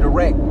two to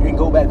redirect and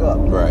go back up.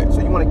 Right. So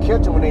you want to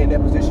catch them when they're in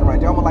that position right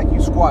there, almost like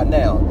you squat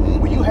down. Mm-hmm.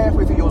 When you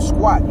halfway through your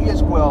squat, you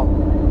just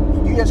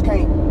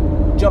can't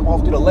jump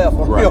off to the left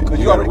or right. because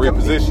you already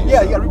reposition.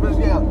 Yeah, you got to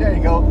reposition. Yeah, there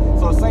you go.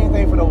 So the same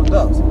thing for those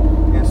ducks.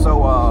 And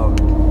so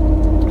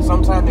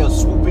sometimes they'll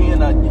swoop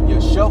in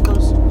your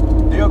shelters.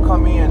 They'll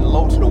come in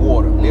low to the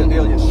water.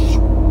 They'll just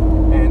shoot.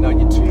 And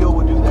your teal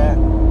will do that.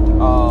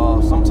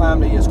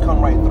 Sometimes they just come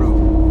right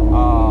through.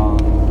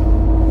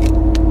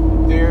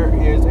 There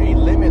is a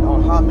limit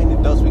on how many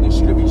ducks we can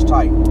shoot of each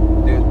type.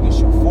 We can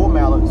shoot 4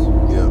 mallards.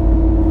 Yeah.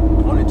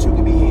 Only 2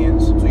 can be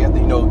hens. So you have to,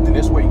 in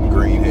this way you can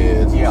green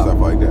heads and stuff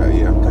like that.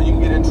 Yeah. Because you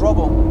can get in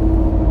trouble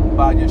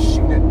by just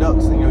shooting at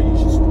ducks. And, you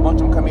just, a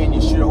bunch of them come in,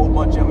 you shoot a whole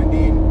bunch of them, and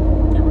then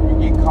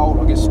you get caught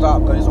or get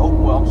stopped because it's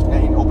open. Well, it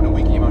ain't opening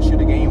weekend. I'm sure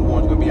the game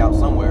warden's gonna be out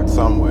somewhere.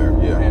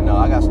 Yeah. And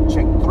I got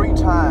checked 3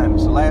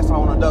 times. The last time I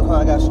went on a duck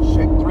hunt, I got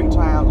checked 3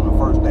 times on the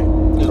first day.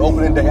 It was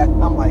opening day.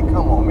 I'm like,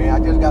 come on, man! I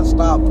just got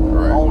stopped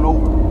on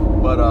over.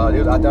 But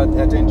it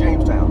was in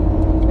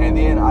Jamestown, and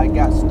then I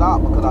got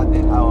stopped because I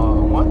didn't.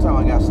 One time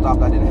I got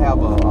stopped. I didn't have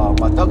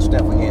my duck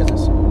stamp for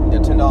Kansas. The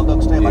 $10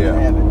 duck stamp. I didn't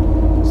have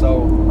it.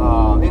 So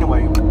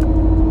anyway, you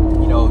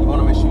want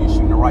to make sure you're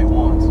shooting the right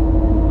ones.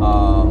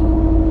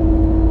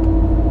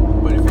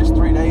 But if it's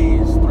 3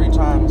 days, 3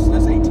 times,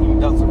 that's 18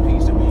 ducks a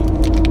piece that we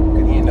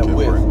could end up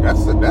with.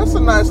 That's a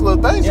nice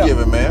little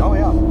Thanksgiving, man. Oh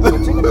yeah.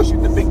 Particularly if you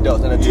shoot the big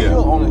ducks, and the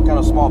teal on the kind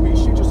of small piece.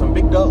 Shoot you some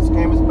big ducks,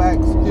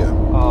 canvasbacks. Yeah.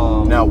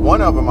 Now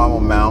one of them I'm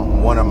gonna mount,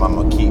 and one of them I'm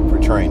gonna keep for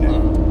training.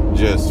 Mm-hmm.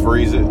 Just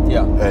freeze it.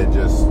 Yeah. And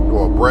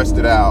or breast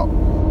it out,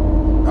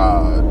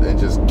 and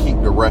just keep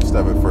the rest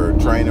of it for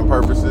training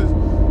purposes.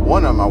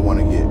 One of them I want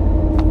to get.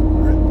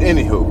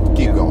 Anywho,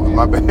 keep going.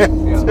 My bad.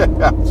 Yeah.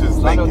 I'm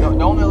just thinking.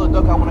 The only other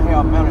duck I want to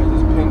have mounted is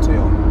this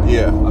pintail.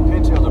 Yeah. A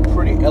pintail is a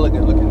pretty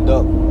elegant looking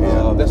duck.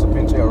 Yeah. That's a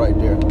pintail right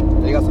there.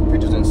 They got some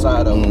pictures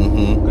inside of them.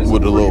 Mm-hmm.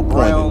 With the little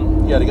brown.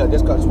 Pointed. Yeah, they got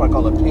this. That's why I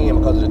call it a pin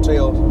because of the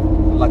tail.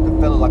 Like the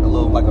feather, like a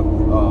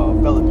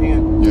feather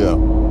pin. Yeah.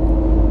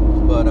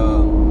 But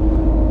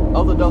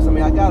other ducks,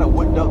 I got a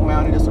wood duck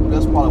mounted.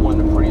 That's probably one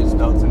of the prettiest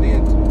ducks. And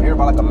then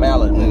everybody like a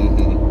mallard.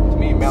 Mm-hmm. To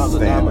me, mallards are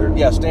standard.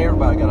 Yeah,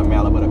 everybody got a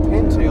mallard, but a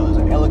pintail is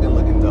an elegant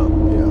looking duck.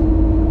 Yeah.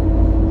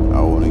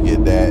 I want to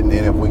get that, and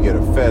then if we get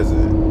a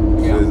pheasant,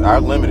 our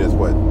limit is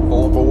what?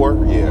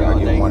 4? Yeah, I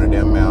get one of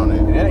them mounted.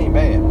 And that ain't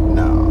bad.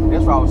 No.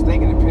 That's what I was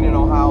thinking. Depending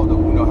on how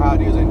how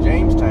it is in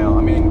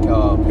Jamestown.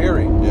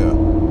 Perry. Yeah.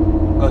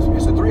 Because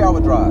it's a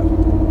 3-hour drive.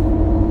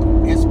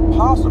 It's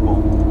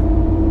possible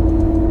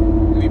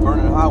to be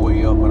burning the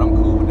highway up, but I'm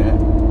cool with that.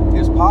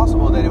 It's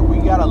possible that if we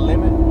got a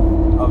limit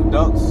of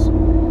ducks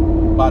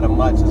by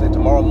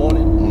tomorrow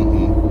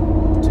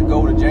morning, to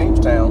go to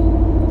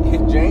Jamestown,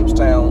 hit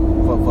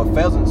Jamestown for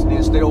pheasants,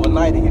 then stay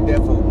overnight and hit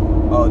that for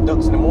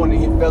ducks in the morning,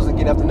 hit pheasants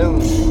in the afternoon.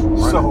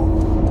 Right. So,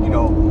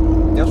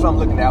 that's what I'm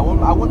looking at. I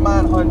wouldn't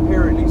mind hunting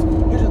Perry. Here's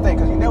the thing,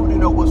 because you never do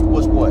know what's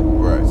what.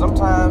 Right.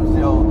 Sometimes,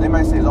 they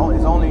might say it's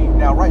only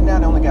now. Right now,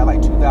 they only got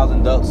like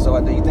 2,000 ducks. So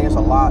I think you think it's a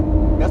lot.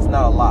 That's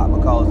not a lot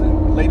because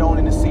later on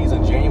in the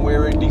season,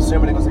 January,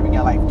 December, they're gonna say we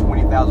got like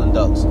 20,000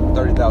 ducks,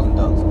 30,000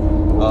 ducks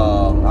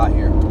out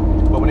here.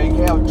 But when they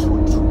have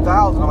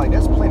 2,000, I'm like,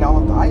 that's plenty.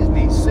 I just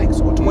need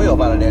 6 or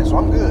 12 out of that, so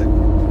I'm good.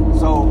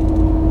 So,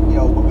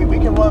 we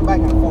can run back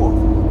and forth.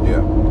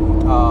 Yeah.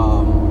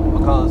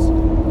 Because,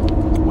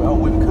 what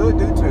we could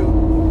do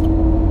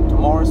too,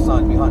 tomorrow's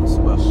Sunday, we hunt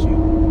shoot.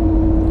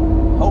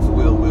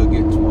 Hopefully we'll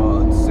get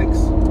to 6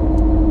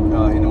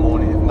 in the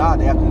morning. If not,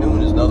 the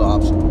afternoon is another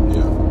option.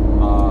 Yeah.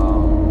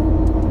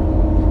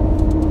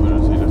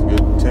 See this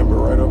good timber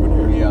right over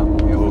there. Yeah.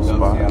 Little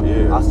spot.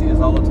 Yeah. I see this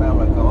all the time.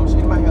 Like, I'm sure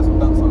you might have some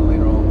ducks on it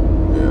later on.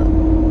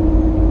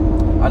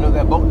 Yeah. I know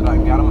that boat that I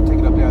got. I'm gonna take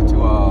it up there to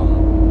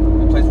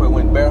the place where I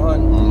went bear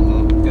hunting.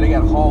 Mm-hmm. Yeah, they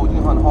got holes. You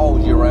can hunt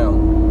holes year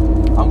round.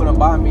 I'm gonna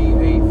buy me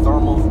a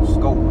thermal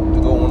scope to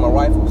go on one of my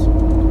rifles.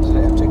 So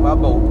I have to take my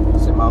boat,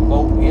 set my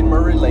boat in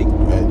Murray Lake,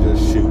 and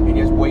just shoot, and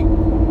just wait.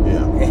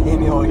 Yeah.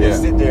 And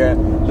just sit there,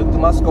 look through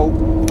my scope,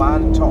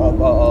 find the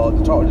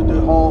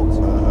hogs,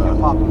 and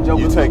pop them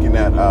jokers. You taking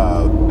that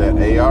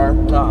AR?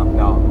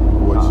 No.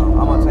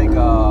 I'm gonna take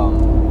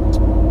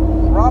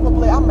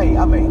probably. I may.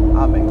 Yeah. I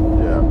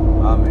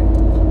may.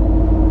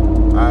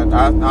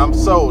 I'm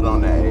sold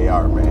on that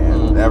AR, man.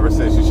 Mm-hmm. Ever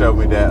since you showed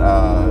me that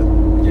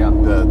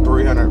the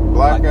 300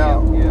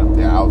 blackout.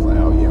 Yeah, I was like,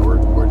 oh yeah, we're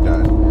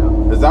done. Yeah.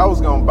 Because I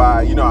was gonna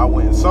buy, I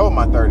went and sold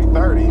my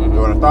 30-30.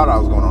 When I thought I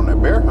was going on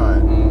that bear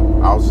hunt,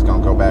 I was just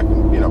gonna go back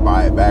and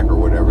buy it back or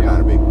whatever. Not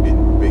a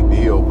big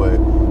deal, but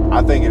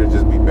I think it'll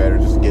just be better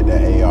just to get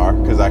that AR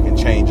because I can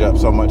change up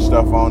so much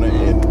stuff on it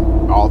and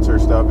alter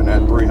stuff. And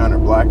that 300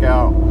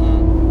 blackout,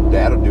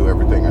 that'll do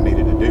everything I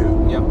needed to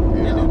do. Yep.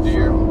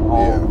 Deer,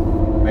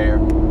 bear,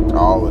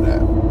 all of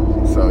that.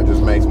 So it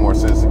just makes more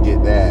sense to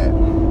get that.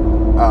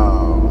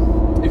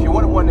 If you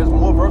wanted one that's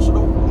more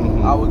versatile,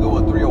 I would go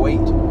with 308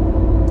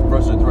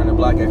 versus 300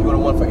 black. If you want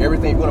one for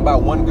everything, if you want to buy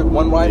one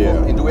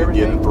rifle and do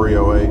everything. Get a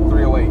 308.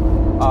 308.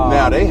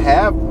 Now they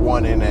have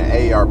one in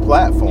an AR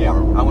platform. Yeah,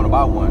 I'm gonna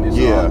buy one. It's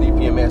the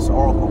EP6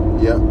 Oracle.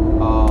 Yeah.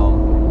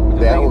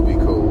 That would be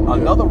cool.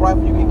 Another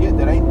rifle you can get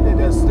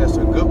that's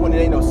a good one. It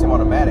ain't no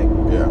semi-automatic.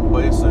 Yeah.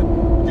 But it's a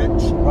good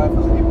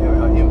rifle.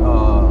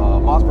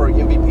 Mossberg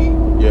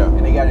MVP. Yeah.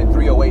 And they got it in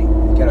 308.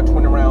 You got a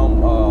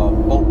 20-round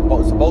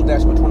it's a bolt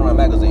dash with a 20-round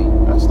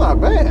magazine. That's not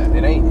bad.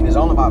 It ain't. It's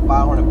only about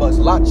 $500.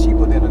 A lot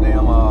cheaper than a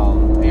damn AR.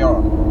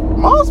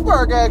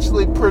 Mossberg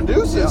actually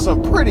producing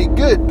some pretty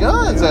good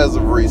guns as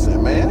of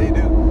recent, man. Yeah,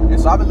 they do. And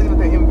so I've been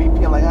looking at the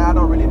MVP. I'm like, I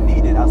don't really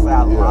need it. I say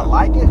I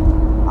like it.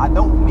 I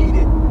don't need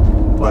it.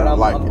 But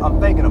I'm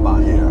thinking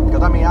about it. Yeah.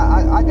 Because, I mean,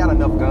 I got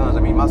enough guns. I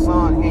mean, my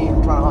son, he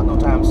ain't trying to hunt no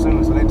time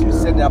soon. So they just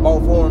sitting there, I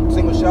bought for him,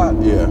 single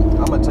shot. Yeah.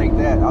 I'm going to take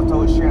that. I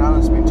told Sharon I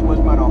didn't spend too much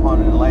money on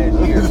hunting in the last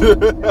year.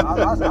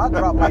 I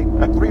dropped like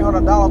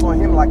 $300 on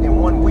him like in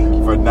 1 week.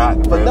 For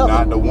not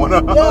the one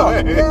of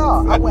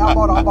Yeah. I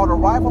bought a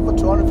rifle for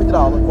 $250,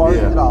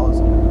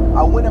 $450.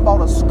 I went and bought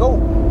a scope,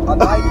 a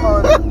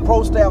Nikon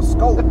Pro Staff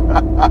scope for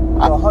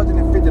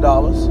 $150.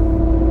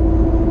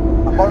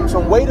 I bought him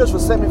some waders for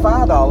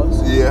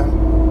 $75. Yeah.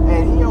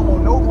 And he don't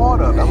want no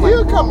part of it.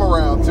 He'll come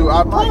around to it.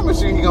 I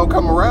promise you he gonna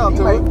come around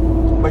to it.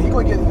 But he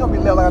gonna be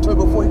left, like I told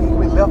you before, he gonna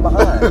be left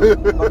behind.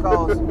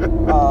 Because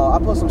I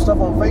put some stuff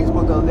on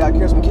Facebook the other day. I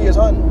carried some kids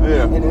hunting.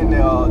 Yeah. And then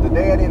the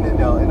dad and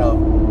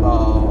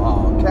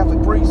a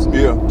Catholic priest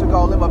took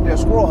all them up there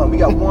squirrel hunting. We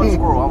got one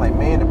squirrel. I'm like,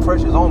 man, the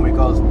pressure's on me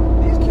because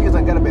these kids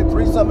ain't got up at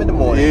 3-something in the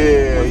morning.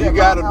 Yeah, you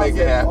gotta make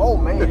it happen. Oh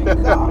man,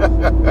 God.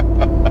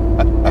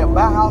 And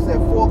my house at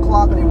 4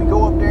 o'clock, and then we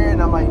go up there,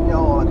 and I'm like, like,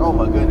 oh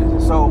my goodness.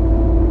 And so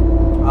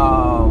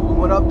we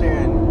went up there,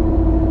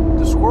 and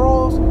the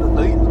squirrels,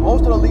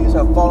 most of the leaves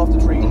have fallen off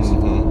the trees.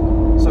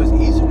 Mm-hmm. So it's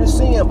easier to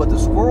see them, but the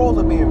squirrels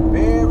are being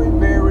very,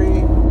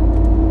 very,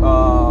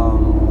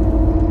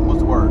 what's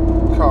the word?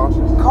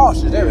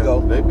 Cautious, there we go.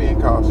 They being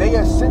cautious. They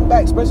are sitting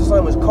back, especially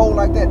when it's cold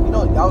like that.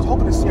 I was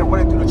hoping to see them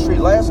running through the tree.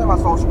 Last time I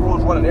saw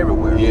squirrels running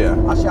everywhere. Yeah.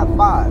 I shot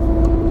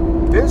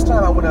 5. This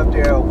time I went up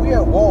there, we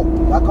had walked,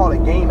 I call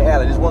it Game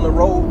Alley. This one on the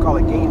road, call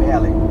it Game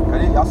Alley.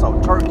 I saw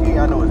turkey,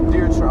 I know it's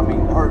deer,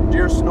 heard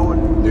deer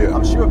snoring. Yeah.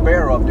 I'm sure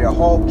bear up there,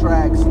 hog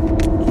tracks,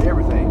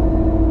 everything.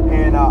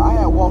 And I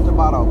had walked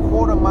about a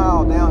quarter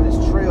mile down this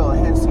trail and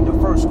hadn't seen the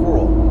first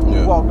squirrel.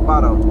 Yeah. We walked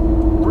about a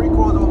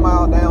 3/4 of a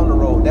mile down the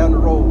road,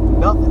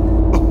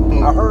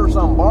 nothing. I heard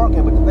something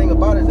barking, but the thing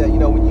about it is that,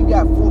 when you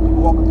got 4 people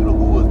walking through the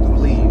woods, through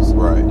leaves,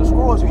 the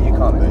squirrels hear you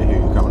coming. They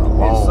hear you coming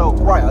along. And so,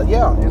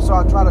 and so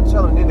I try to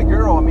tell her, and then the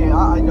girl,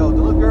 I know,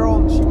 the little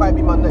girl, she might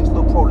be my next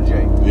little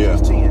protege. Yeah.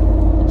 She's 10.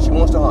 She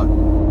wants to hunt.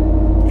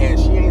 And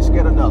she ain't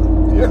scared of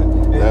nothing. Yeah.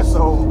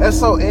 That's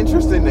so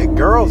interesting that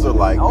girls are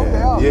like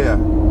that. Yeah.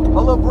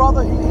 Her little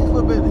brother, he's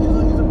a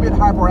bit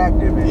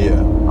hyperactive. And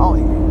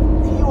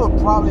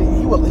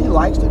he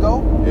likes to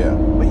go. Yeah.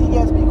 But he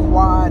has to be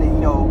quiet, and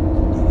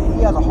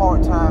he has a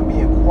hard time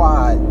being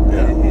quiet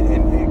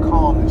and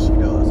calm as she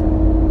does.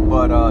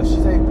 But she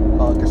said,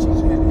 because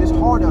it's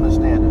hard to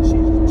understand her.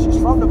 She's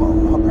from her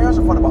parents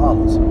are from the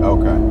Bahamas.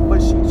 Okay.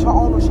 But she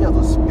told her she has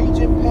a speech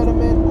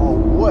impediment or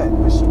what?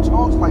 But she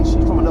talks like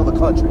she's from another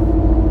country.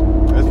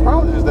 It's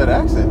probably just that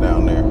accent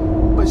down there.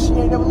 But she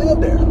ain't never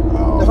lived there.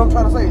 Oh. That's what I'm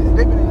trying to say.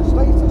 They've been in the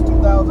States since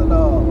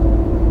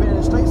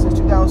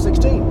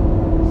 2016.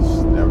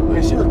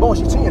 And she was born,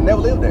 she's 10,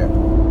 never lived there.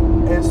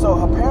 And so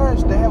her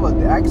parents, they have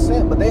an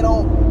accent, but they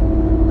don't,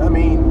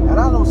 and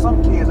I know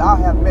some kids, I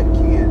have met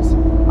kids.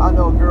 I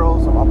know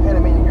girls, a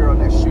Panamanian girl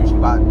next to you,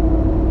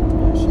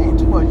 she ain't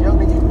too much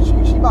younger than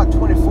you. She about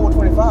 24,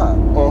 25.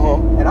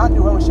 And I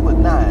knew her when she was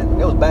 9.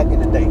 That was back in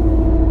the day.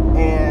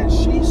 And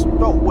she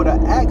spoke with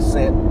an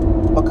accent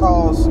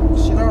because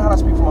she learned how to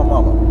speak from her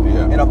mama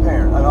and her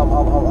parents, and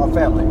her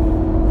family.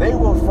 They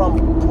were from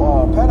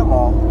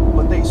Panama,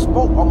 but they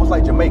spoke almost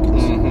like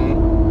Jamaicans.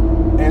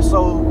 Mm-hmm. And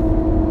so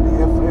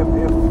if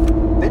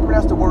they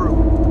pronounce the word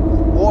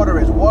water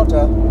as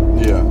water,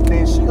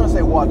 then she's gonna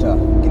say water.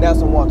 Can have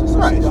some water.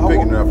 So she's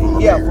picking it up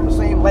from her from the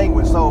same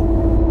language. So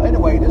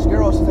anyway, this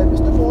girl said,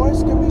 "Mr.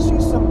 Morris, can we see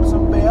some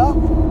beer?"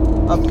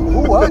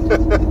 What?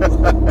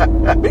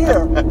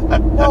 Beer?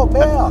 No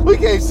beer. We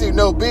can't see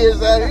no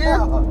beers out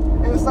here.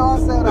 And so I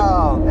said,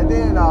 and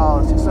then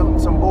see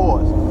some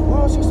boars. We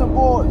don't see some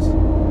boars.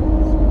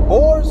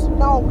 Boars?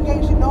 No, we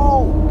can't see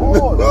no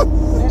boars.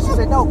 And then she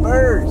said, no,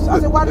 birds. I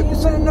said, why didn't you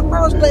say it in the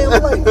first damn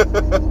place?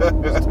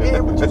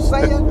 Understand what you're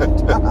saying?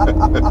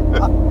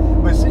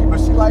 but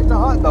she likes to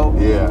hunt though.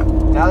 Yeah.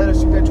 Now that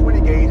she's at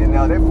 20 gauge and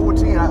now they're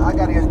 14, I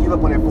gotta give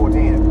up on that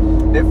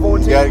 14. They're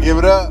 14. You gotta give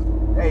it up.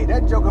 Hey,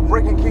 that joker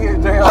breaking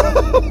kids down.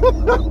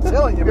 I'm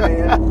telling you,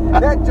 man.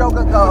 That joker.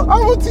 I'm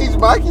gonna teach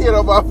my kid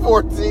about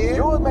 14.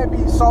 Yours may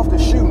be softer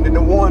shooting than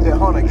the one that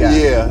Hunter got.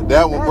 Yeah,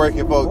 that one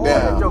breaking folk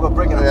down. That joker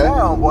breaking them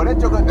down, boy. That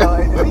joker,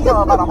 he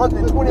about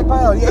 120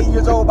 pounds. He 8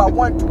 years old, about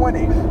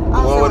 120.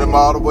 Blowing him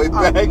all the way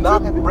back.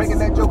 Breaking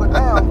that joker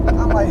down.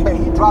 I'm like, hey,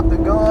 he dropped the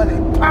gun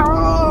and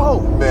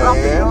dropped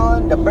the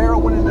gun. The barrel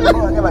went in the mud.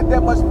 There was like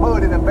that much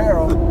mud in the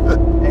barrel,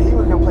 and he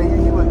was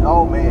complaining. He was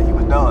Oh man, he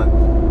was done.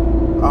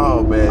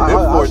 Oh man, them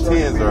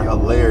 410s are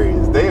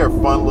hilarious. They are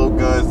fun little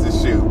guns to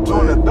shoot. To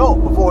an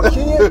adult, before a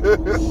kid,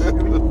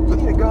 you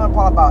need a gun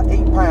probably about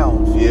 8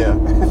 pounds. Yeah.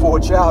 For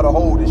a child to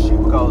hold and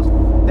shoot, because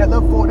that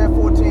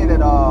 410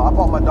 that I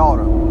bought my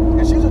daughter,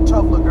 and she's a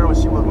tough little girl.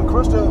 When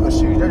Krista,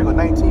 she was ready to go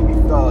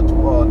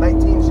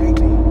 19, she's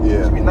 18.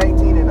 Yeah. She'll be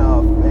 19 in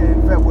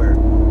February.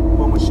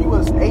 But when she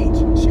was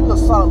 8, she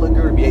was a solid little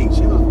girl to be 8.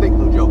 She was a thick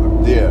little joker.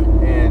 Yeah.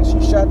 And she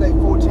shot that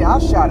 14. I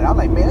shot it. I'm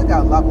like, man, it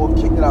got a lot more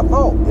kick than I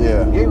thought.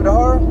 Yeah. Gave it to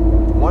her.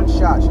 One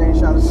shot. She ain't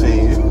shot a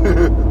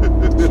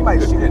single. She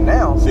might shoot it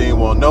now. She ain't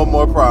want no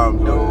more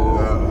problems. No.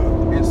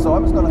 And so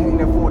I'm just gonna hang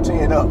that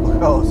 410 up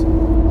because,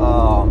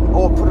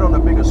 or put it on a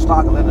bigger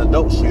stock and let an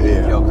adult shoot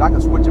it, because I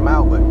can switch them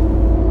out, but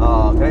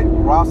that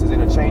Ross is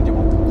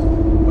interchangeable.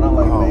 But I'm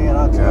like, man,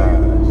 I tell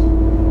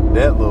you,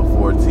 that little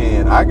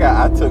 410.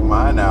 I took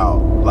mine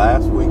out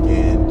last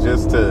weekend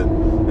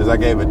because I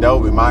gave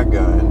Adobe my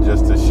gun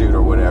just to shoot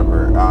or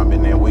whatever. And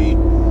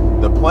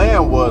then the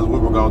plan was we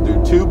were gonna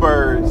do 2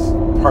 birds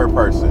per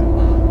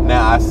person.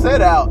 Now I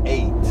set out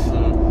 8.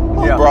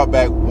 We brought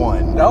back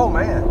 1. Oh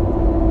man.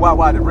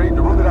 Why? The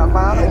Ruger not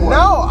fine?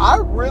 No,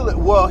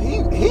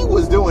 he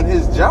was doing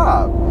his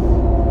job.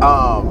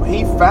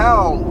 He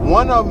found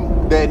one of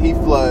them that he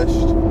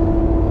flushed.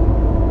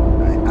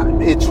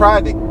 It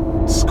tried to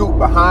scoop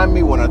behind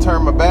me when I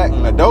turned my back,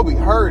 and Adobe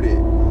heard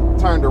it,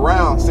 turned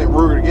around, sent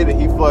Ruger to get it.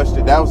 He flushed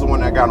it. That was the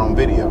one I got on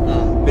video.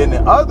 Then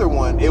the other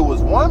one, it was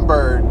one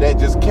bird that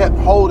just kept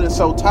holding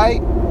so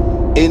tight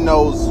in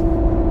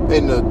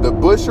the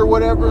bush or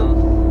whatever.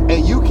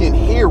 And you can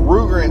hear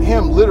Ruger and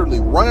him literally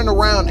running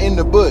around in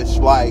the bush,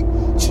 like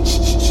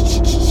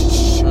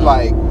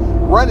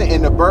running,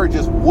 and the bird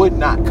just would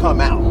not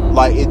come out.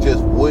 Like, it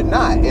just would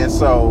not. And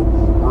so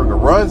Ruger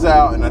runs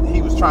out, and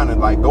he was trying to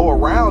like go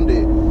around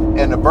it,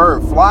 and the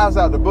bird flies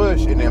out the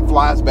bush and then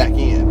flies back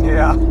in.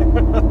 Yeah.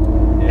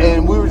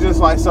 And we were just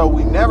like, so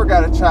we never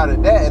got a shot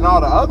at that. And all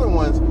the other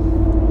ones,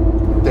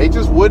 they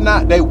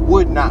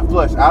would not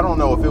flush. I don't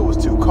know if it was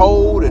too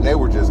cold and they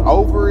were just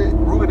over it.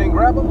 Ruger didn't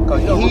grab them?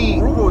 Because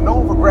Ruger was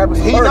known for grabbing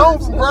some birds. He known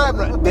for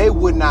grabbing them. They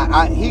would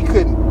not. He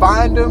couldn't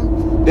find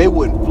them. They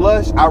wouldn't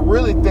flush. I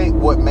really think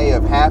what may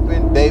have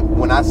happened,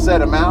 when I set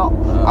them out,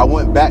 I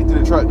went back to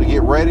the truck to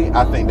get ready.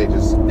 I think they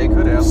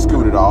could have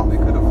scooted off. They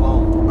could have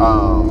flown.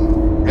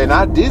 And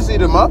I dizzied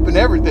them up and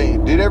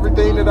everything. Did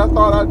everything that I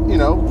thought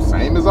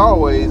same as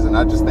always. And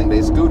I just think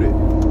they scooted.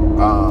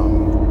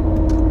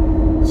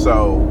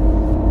 So,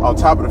 on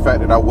top of the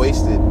fact that I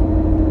wasted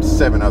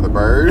 7 other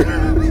birds,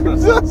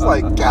 so it's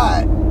like,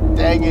 God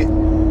dang it.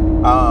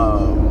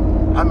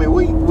 I mean,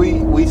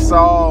 we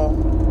saw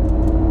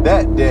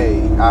that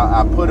day.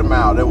 I put them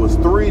out. There was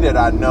 3 that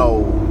I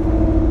know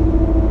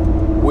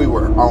we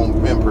were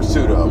in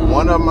pursuit of.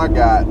 One of them I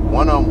got.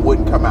 One of them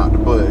wouldn't come out the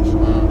bush.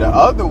 The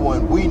other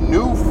one we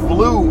knew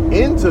flew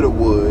into the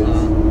woods.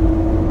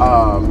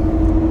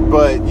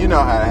 But you know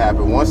how it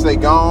happened. Once they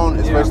gone,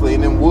 especially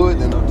in them woods,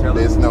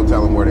 there's no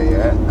telling where they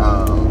at.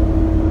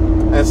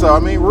 And so, I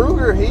mean,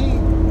 Ruger,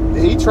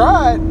 he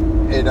tried,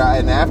 and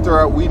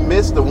after we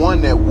missed the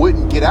one that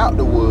wouldn't get out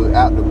the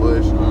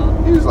bush,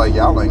 he was like,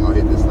 y'all ain't gonna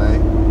hit this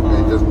thing,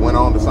 and just went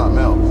on to something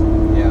else.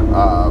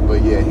 Yeah.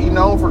 But yeah, he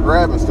known for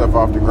grabbing stuff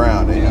off the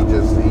ground, and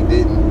he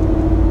didn't.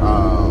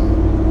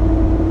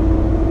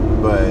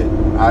 But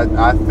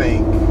I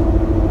think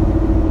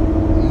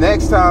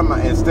next time,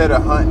 instead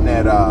of hunting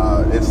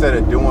instead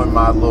of doing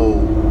my little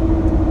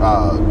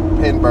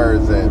pin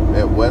birds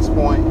at West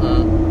Point,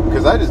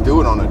 because I just do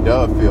it on a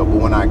dove field, but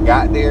when I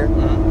got there,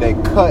 they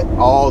cut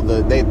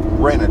they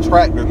ran a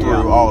tractor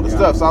through all the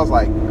stuff, so I was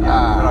like,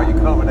 cut all your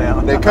cover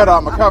down. They cut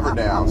all my cover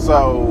down,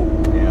 so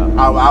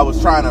I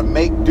was trying to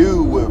make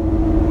do with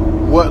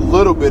what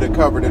little bit of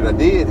cover that I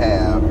did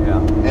have,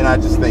 and I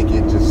just think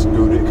it just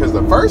scooted, because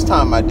the first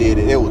time I did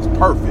it, it was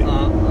perfect.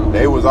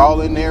 They was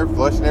all in there,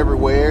 flushing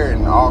everywhere,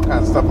 and all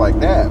kinds of stuff like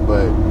that,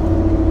 but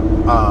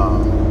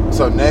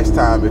so next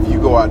time, if you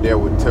go out there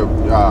to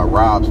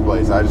Rob's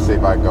place, I just say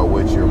if I go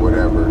with you or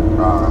whatever,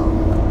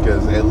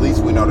 because at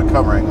least we know the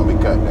cover ain't gonna be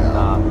cut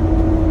down.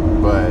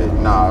 But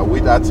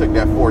I took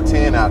that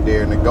 410 out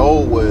there, and the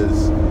goal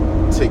was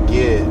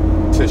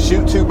to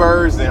shoot 2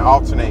 birds and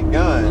alternate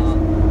guns.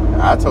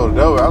 I told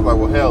Adobe, I was like,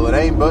 well, hell, it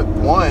ain't but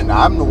one.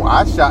 I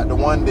shot the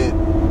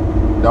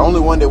only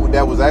one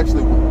that was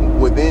actually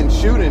within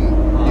shooting,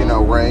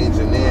 range,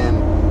 and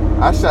then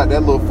I shot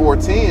that little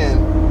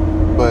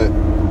 410, but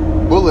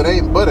bullet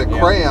ain't but a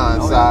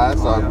crayon size,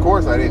 so of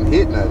course I didn't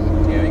hit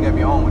nothing. Yeah, you gotta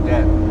be on with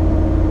that.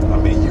 I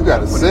mean, you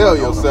gotta sell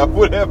yourself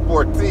with that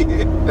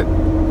 410.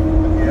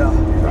 Yeah.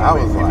 I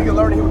was if you can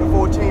learn to hit with the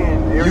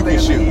 410,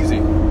 everything's easy.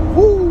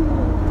 Woo!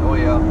 Oh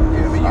yeah, I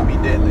mean, you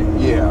be deadly.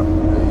 Yeah,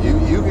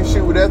 you can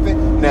shoot with that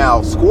thing.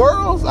 Now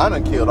squirrels, I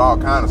done killed all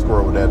kind of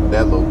squirrel with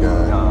that little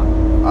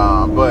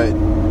gun. But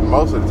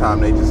most of the time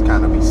they just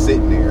kind of be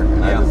sitting there,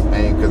 and I just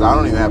aim, because I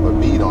don't even have a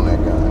bead on that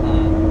gun.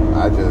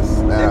 I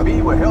just that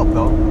bead would help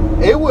though.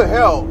 It would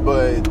help,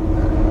 but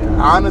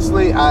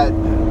honestly, I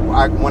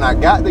when I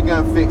got the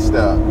gun fixed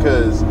up,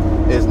 because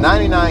It's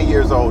 99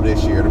 years old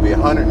this year. It'll be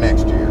 100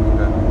 next year.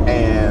 Okay.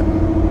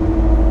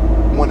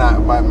 And when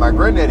my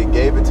granddaddy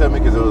gave it to me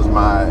because it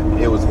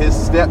was his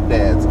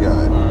stepdad's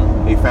gun.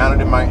 Mm-hmm. He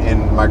found it in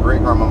my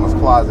great grandmama's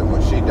closet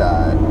when she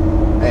died,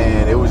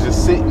 and it was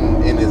just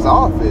sitting in his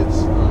office.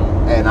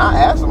 Mm-hmm. And I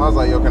asked him, I was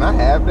like, "Yo, can I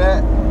have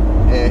that?"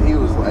 And he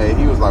was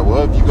like,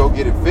 "Well, if you go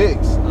get it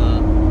fixed,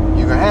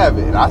 you can have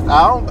it." I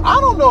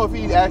don't know if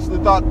he actually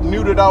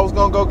knew that I was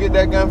gonna go get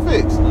that gun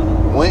fixed.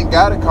 Mm-hmm. Went,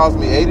 got it, cost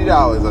me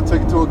 $80. I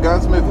took it to a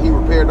gunsmith. He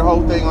repaired the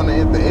whole thing. On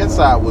the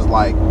inside was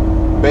like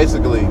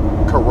basically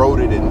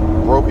corroded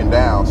and broken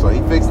down. So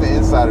he fixed the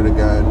inside of the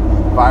gun,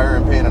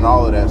 firing pin and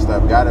all of that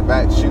stuff. Got it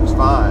back, shoots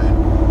fine.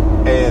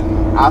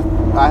 And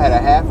I had a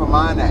half a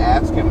mind to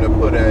ask him to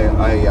put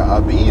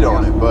a bead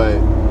on it, but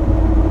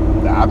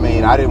I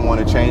mean, I didn't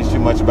want to change too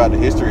much about the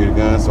history of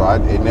the gun, so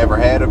it never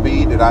had a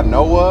bead that I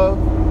know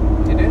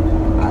of. You did?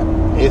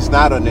 It's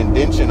not an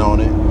indention on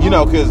it, you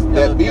know, because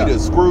that bead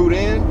is screwed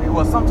in.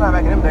 Well, sometime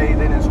back in them days,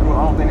 they didn't screw.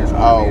 I don't think they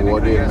screwed it in. Oh,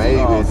 well, then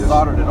maybe it just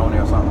soldered it on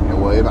there or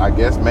something. Well, I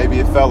guess maybe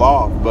it fell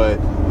off, but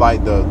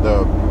like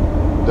the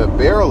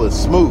barrel is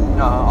smooth.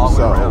 All the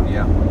way around,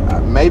 yeah.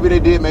 Maybe they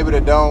did, maybe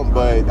they don't,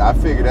 but I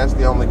figure that's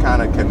the only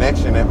kind of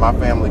connection that my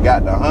family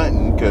got to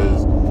hunting,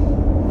 because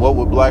what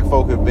would black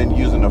folk have been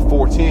using a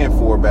 410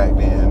 for back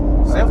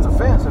then?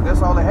 Self-defense, if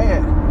that's all they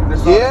had.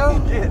 Yeah,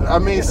 I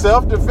mean,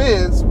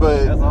 self-defense,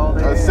 but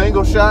a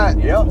single shot,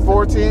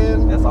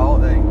 410. That's all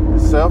they.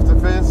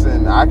 Self-defense,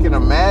 and I can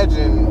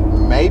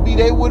imagine maybe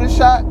they would have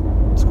shot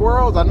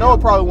squirrels. I know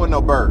it probably wasn't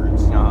no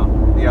birds.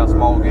 Yeah,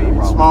 small game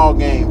probably. Small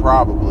game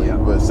probably,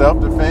 but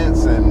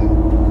self-defense and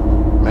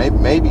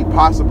maybe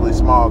possibly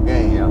small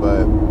game,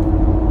 but...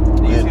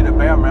 You see the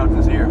Bear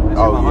Mountains here. It's in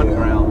my hunting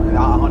ground. And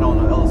I hunt on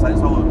the other side.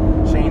 This whole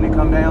chain that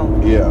come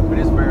down. Yeah. But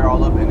it's bear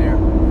all up in there.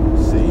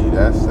 See,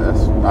 that's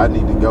I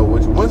need to go.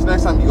 When's the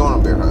next time you going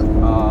on bear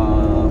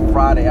hunt?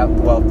 Friday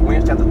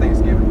Wednesday after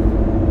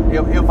Thanksgiving.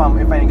 If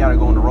I ain't gotta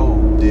go on the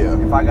road. Yeah.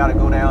 If I gotta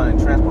go down and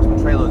transport some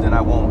trailers, then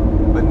I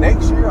won't. But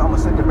next year I'm gonna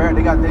send the bear.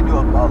 They do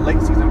a late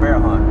season bear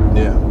hunt.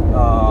 Yeah.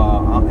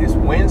 It's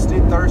Wednesday,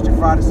 Thursday,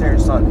 Friday,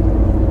 Saturday, Sunday.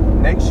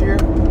 Next year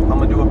I'm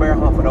gonna do a bear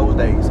hunt for those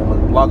days. I'm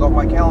gonna log off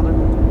my calendar.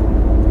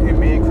 And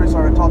me and Chris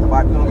already talked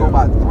about it. We're going to go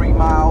about 3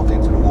 miles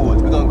into the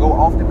woods. We're going to go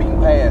off the beaten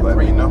path. Let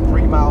me know.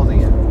 3 miles in.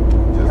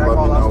 Just let me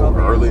know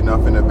early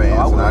enough in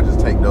advance, and I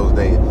just take those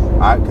days.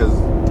 Because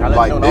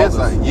like this,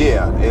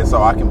 and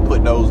so I can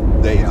put those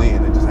days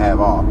in and just have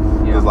off.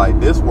 Because like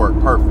this worked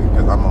perfect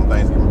because I'm on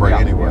Thanksgiving break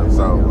anyway,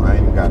 so I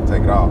ain't even got to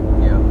take it off.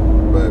 Yeah.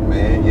 But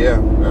man,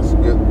 that's a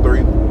good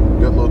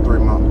little 3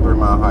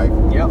 mile hike.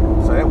 Yep.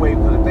 So that way,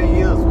 because the thing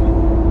is,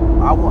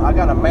 I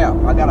got a map.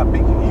 I got a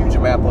big, huge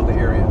map of the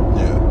area.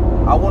 Yeah.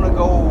 I want to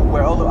go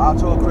where I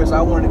told Chris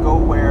I wanted to go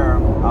where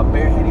a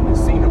bear hadn't even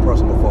seen a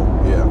person before.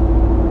 Yeah.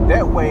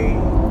 That way,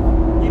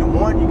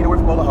 you get away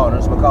from other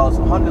hunters, because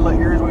hunting little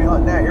areas where you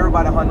hunt now,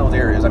 everybody hunt those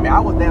areas. I mean,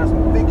 I was down in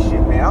some big shit,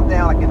 man. I'm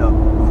down like in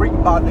a creek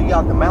bottom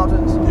out the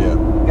mountains. Yeah.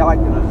 Got like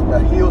the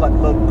hills, like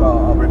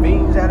little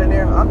ravines out in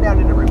there. I'm down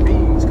in the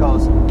ravines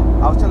because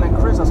I was telling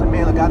Chris, I said,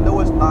 man, look, I know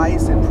it's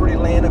nice and pretty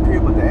land up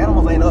here, but the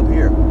animals ain't up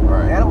here.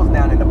 Right. The animals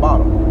down in the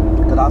bottom.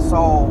 Because I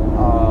saw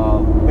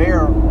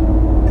bear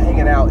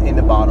hanging out in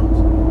the bottoms.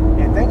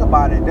 And think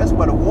about it, that's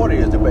where the water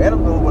is. The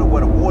animals know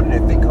where the water,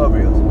 that thick cover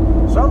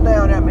is. So I'm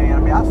down there, man. I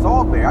mean, I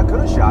saw a bear. I could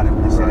have shot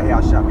him. They said, hey,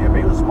 I shot me a bear.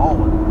 It was a small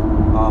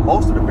one.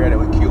 Most of the bear that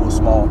we killed was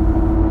small.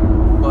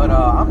 But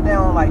I'm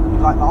down like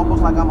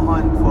almost like I'm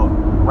hunting for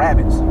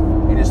rabbits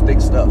in this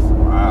thick stuff.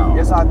 Wow.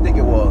 That's how I think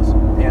it was.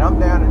 And I'm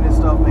down in this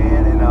stuff,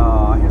 man, and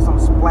I hear some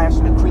splash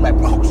in the creek, like,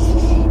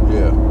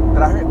 yeah.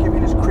 But I kept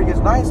hearing this creek. It's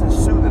nice and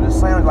soothing. It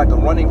sounds like a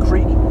running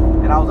creek.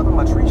 And I was up in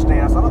my tree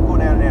stand. I said, I'm going to go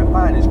down there and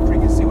find this creek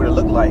and see what it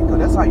looked like. Because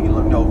that's how you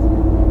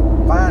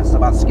find stuff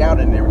about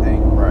scouting and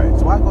everything. Right.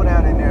 So I go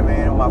down in there,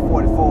 man, with my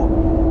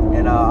 44.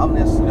 And I'm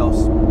just,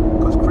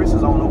 because Chris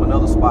is on over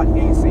another spot. He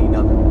ain't seen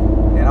nothing.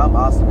 And I'm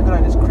going to go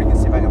down this creek and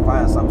see if I can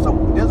find something. So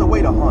there's a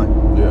way to hunt.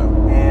 Yeah.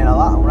 And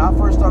when I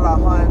first started out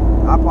hunting,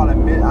 I probably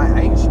admit, I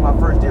ain't shoot my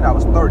first deer. I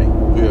was 30.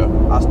 Yeah.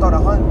 I started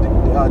hunting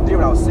deer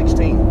when I was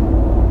 16.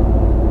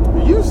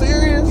 Are you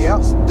serious?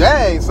 Yep.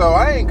 Dang, so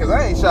I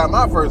ain't shot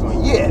my first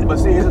one yet. But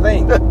see, here's the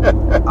thing.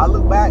 I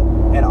look back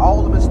and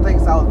all the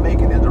mistakes I was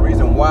making is the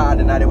reason why I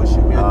did not ever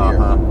shoot me a deer.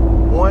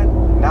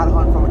 One, not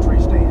hunting from a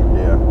tree stand.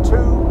 Yeah.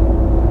 Two,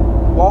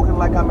 walking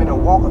like I'm in a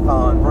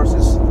walkathon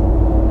versus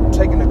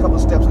taking a couple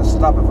steps and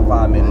stopping for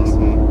 5 minutes.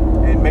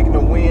 Mm-hmm. And making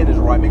the wind is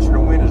right, make sure the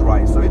wind is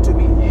right. So it took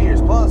me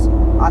years. Plus,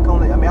 I would go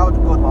to my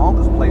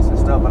uncle's place and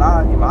stuff, but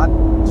I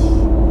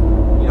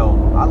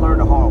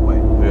learned the hard way.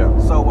 Yeah.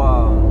 So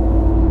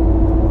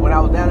when I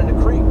was down in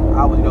the creek,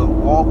 I would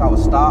walk, I would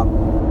stop,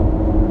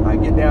 I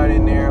get down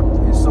in there,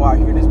 and so I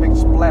hear this big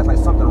splash like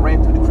something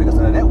ran through the creek. I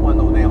said, that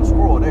wasn't no damn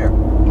squirrel there.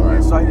 Right.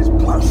 And so I hear this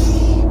plush,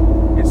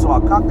 and so I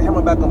cocked the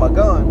hammer back on my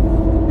gun,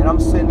 and I'm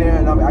sitting there,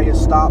 and I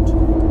just stopped,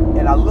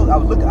 and I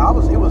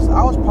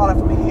was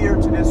probably from here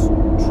to this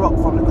truck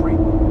from the creek.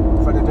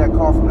 that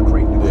far from the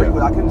creek. The creek,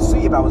 I couldn't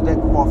see if I was that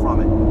far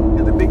from it.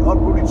 There's a big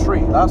uprooted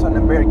tree. A lot of times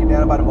the bear get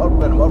down by them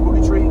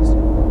uprooted trees,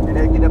 and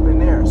they'd get up in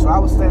there. So I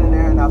was standing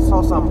there, and I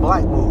saw something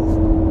black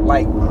move,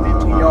 like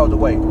 15 yards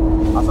away.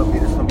 I thought, okay,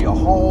 this is going to be a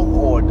hog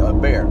or a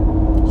bear.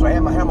 So I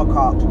had my hammer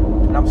cocked,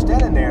 and I'm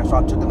standing there. So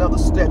I took another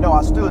step. No,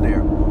 I stood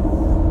there,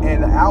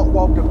 and out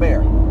walked a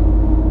bear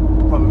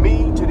from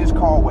me to this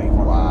carway.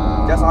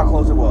 Wow. That's how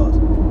close it was.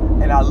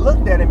 And I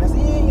looked at him and said,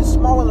 yeah, he's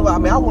smaller than I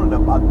mean, I wanted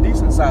a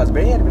decent sized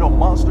bear. He had to be no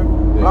monster,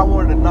 but I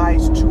wanted a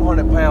nice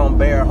 200-pound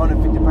bear,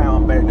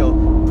 150-pound bear,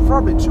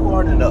 preferably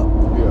 200 and up.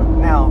 Yeah.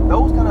 Now,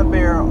 those kind of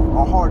bears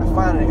are hard to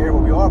find in the area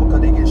where we are because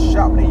they get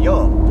shot when they're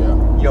young.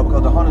 Yeah.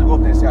 Because the hunters go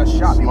up there and say, I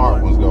shot me.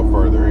 Smart ones go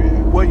further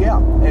in. Well, yeah.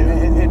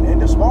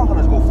 And the smart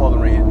hunters go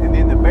further in. And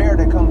then the bear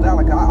that comes out,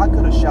 like I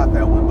could have shot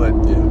that one, but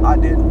I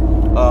didn't.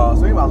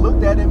 So anyway, I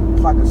looked at him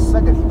for like a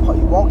second.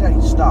 He walked out,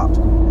 he stopped.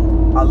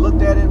 I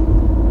looked at him,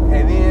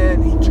 and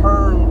then he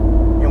turned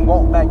and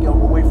walked back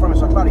away from it.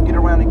 So I tried to get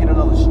around and get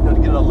another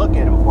look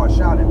at him before I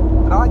shot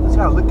him. But I like to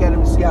try to look at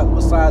him and see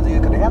what size he is,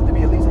 because they have to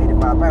be at least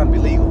 85 pounds to be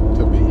legal.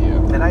 To be,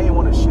 yeah. And I didn't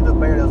want to shoot a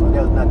bear that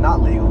was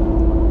not legal.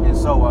 And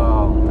so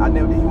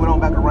he went on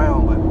back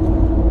around. But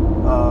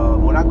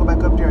when I go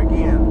back up there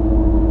again,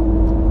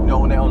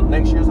 on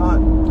next year's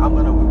hunt,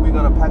 we're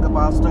gonna pack up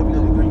our stuff.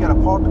 You gotta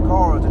park the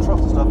cars, the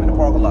trucks and stuff in the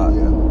parking lot,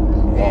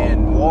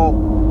 and walk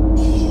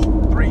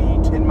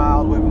 3-10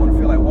 miles, whatever you want to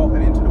feel like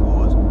walking into the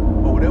woods.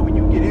 But whatever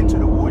you get into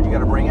the woods, you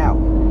gotta bring out.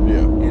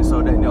 Yeah. And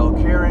so that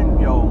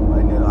carrying,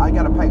 and I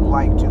gotta pack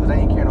light too, because I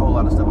ain't carrying a whole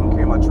lot of stuff. I'm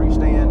carrying my tree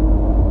stand,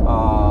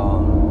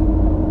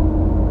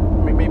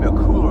 maybe a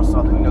cooler or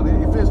something.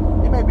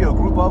 It may be a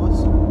group of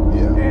us.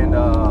 Yeah. And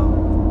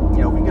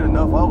if we get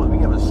enough of us, we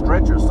can have a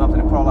stretcher or something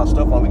and put all our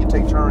stuff on. We can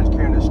take turns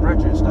carrying the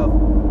stretcher and stuff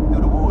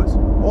through the woods.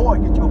 Or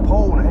get you a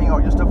pole and hang all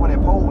your stuff on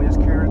that pole and just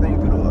carry everything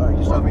through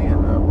your stuff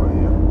in.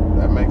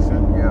 That makes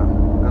sense. Yeah.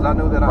 Because I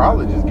know that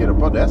probably just get a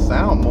pole. That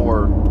sound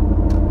more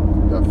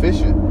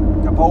efficient.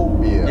 A pole?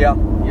 Yeah. Yeah.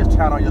 You just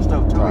tie all your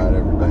stuff to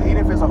it.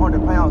 Even if it's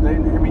 100 pounds,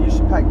 you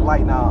should pack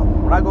light now.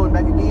 When I go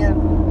back again,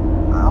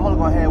 I'm only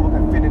going to have what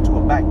can fit into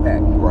a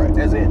backpack. Right.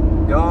 That's it.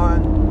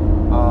 Done.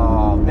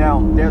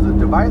 Now, there's a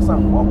device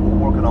I'm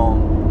working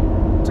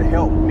on to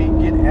help me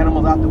get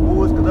animals out the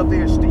woods, because up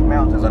there is steep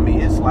mountains. I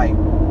mean, it's like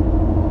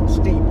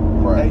steep.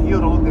 Right. That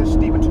hill don't look that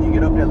steep until you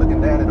get up there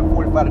looking down at a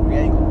 45-degree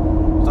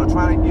angle. So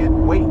trying to get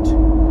weight,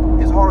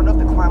 it's hard enough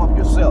to climb up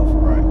yourself.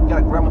 Right. You got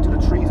to grab onto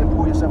the trees and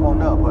pull yourself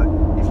on up. But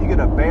if you get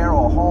a bear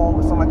or a hog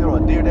or something like that, or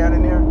a deer down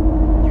in there,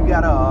 you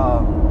got to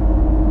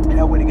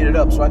have a way to get it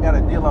up. So I got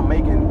a deal I'm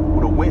making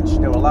with a winch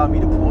that will allow me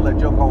to pull that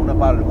joke on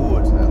up out of the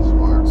woods. That's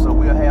smart. So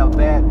we'll have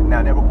that.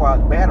 Now, that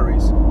requires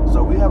batteries.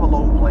 So we have a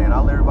load plan.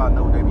 I'll let everybody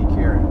know what they be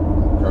carrying.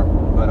 Okay.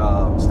 But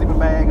sleeping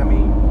bag, I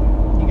mean,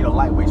 you can get a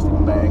lightweight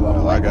sleeping bag or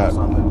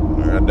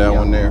something. I got that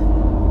one there.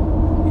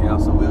 Yeah,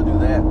 so we'll do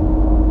that.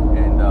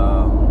 And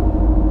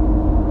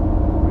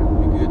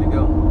we'll be good to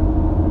go.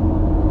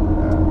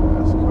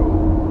 That's cool.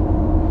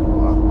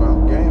 Well,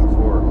 I'm game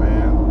for it,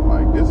 man.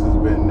 Like, this has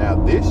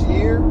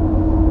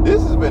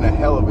been a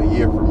hell of a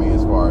year for me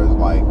as far as,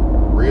 like,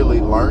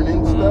 really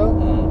learning stuff.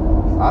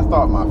 I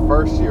thought my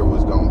first year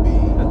was going to be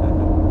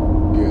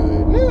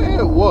good.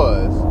 It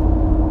was.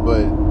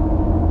 But,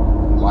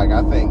 like,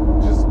 I think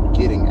just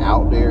getting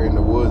out there in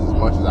the woods as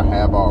much as I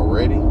have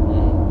already,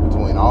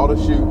 between all the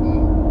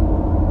shooting,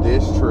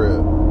 this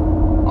trip,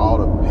 all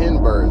the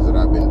pin birds that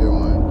I've been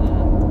doing,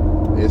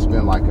 it's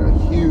been like a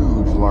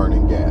huge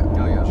learning gap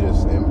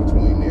just in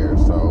between there.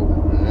 So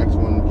the next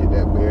one, get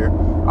that bear.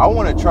 I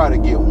want to try to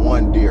get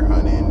one deer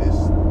hunt in this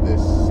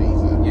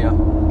season. Yeah.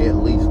 At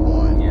least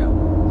one. Yeah.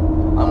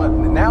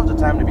 Now's the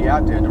time to be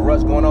out there. The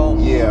rut's going on.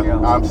 Yeah.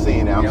 I'm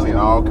seeing it. I'm seeing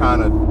all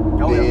kind of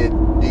dead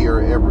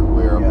deer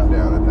everywhere up and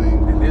down the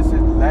thing. And this is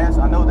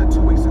I know that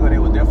 2 weeks ago they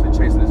were definitely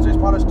chasing this. They're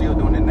probably still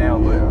doing it now,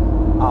 but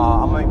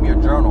I'm going to make me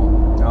a journal.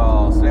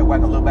 So that way I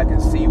can look back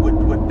and see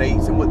what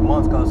dates and what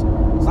months, because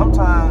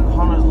sometimes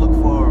hunters look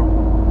for,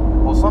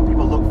 well, some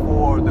people look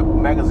for the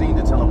magazine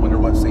to tell them when the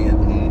rut's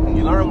in.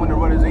 You learn when the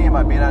rut is in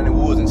by being out in the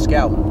woods and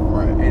scouting.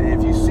 Right. And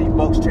if you see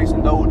bucks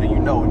chasing those, then you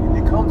know.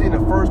 It comes in the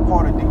first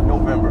part of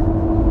November.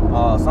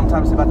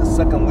 Sometimes it's about the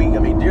second week. I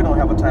mean, deer don't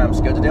have a time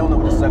schedule. They don't know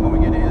what the second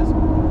week it is.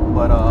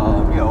 But,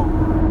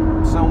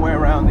 somewhere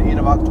around the end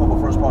of October,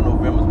 first part of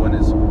November is when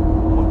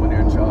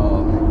they're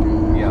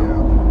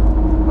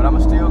But I'm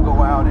going to still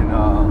go out and,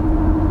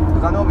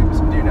 because I know maybe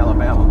some deer in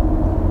Alabama.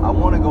 I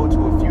want to go to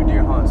a few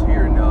deer hunts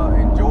here in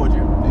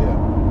Georgia. Yeah.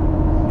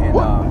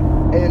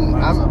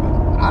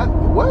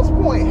 And West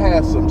Point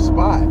has some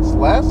spots.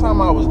 Last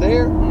time I was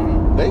there,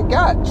 they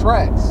got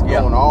tracks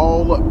going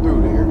all up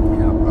through there.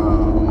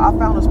 I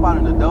found a spot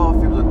in the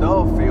dove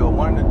field.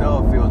 One of the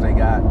dove fields they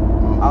got.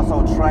 I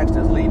saw tracks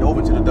that's leading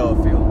over to the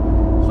dove field.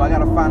 So I got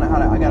to find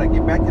out I got to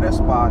get back to that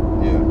spot.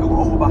 Yeah. Go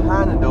over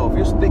behind the dove.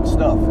 It's thick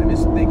stuff in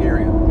this thick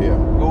area. Yeah.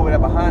 Go over there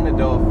behind the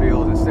dove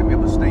fields and set me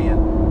up a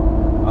stand.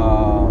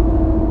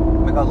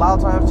 Because a lot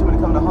of times too, when it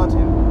comes to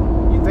hunting,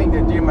 you think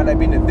that deer might not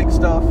be in the thick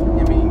stuff.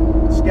 I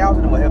mean,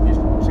 scouting will help you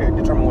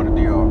determine where the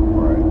deer are.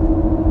 Right.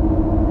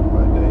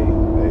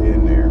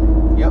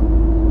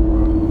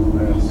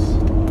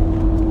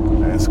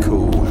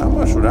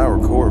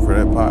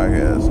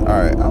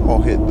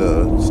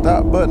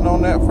 stop button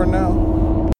on that for now?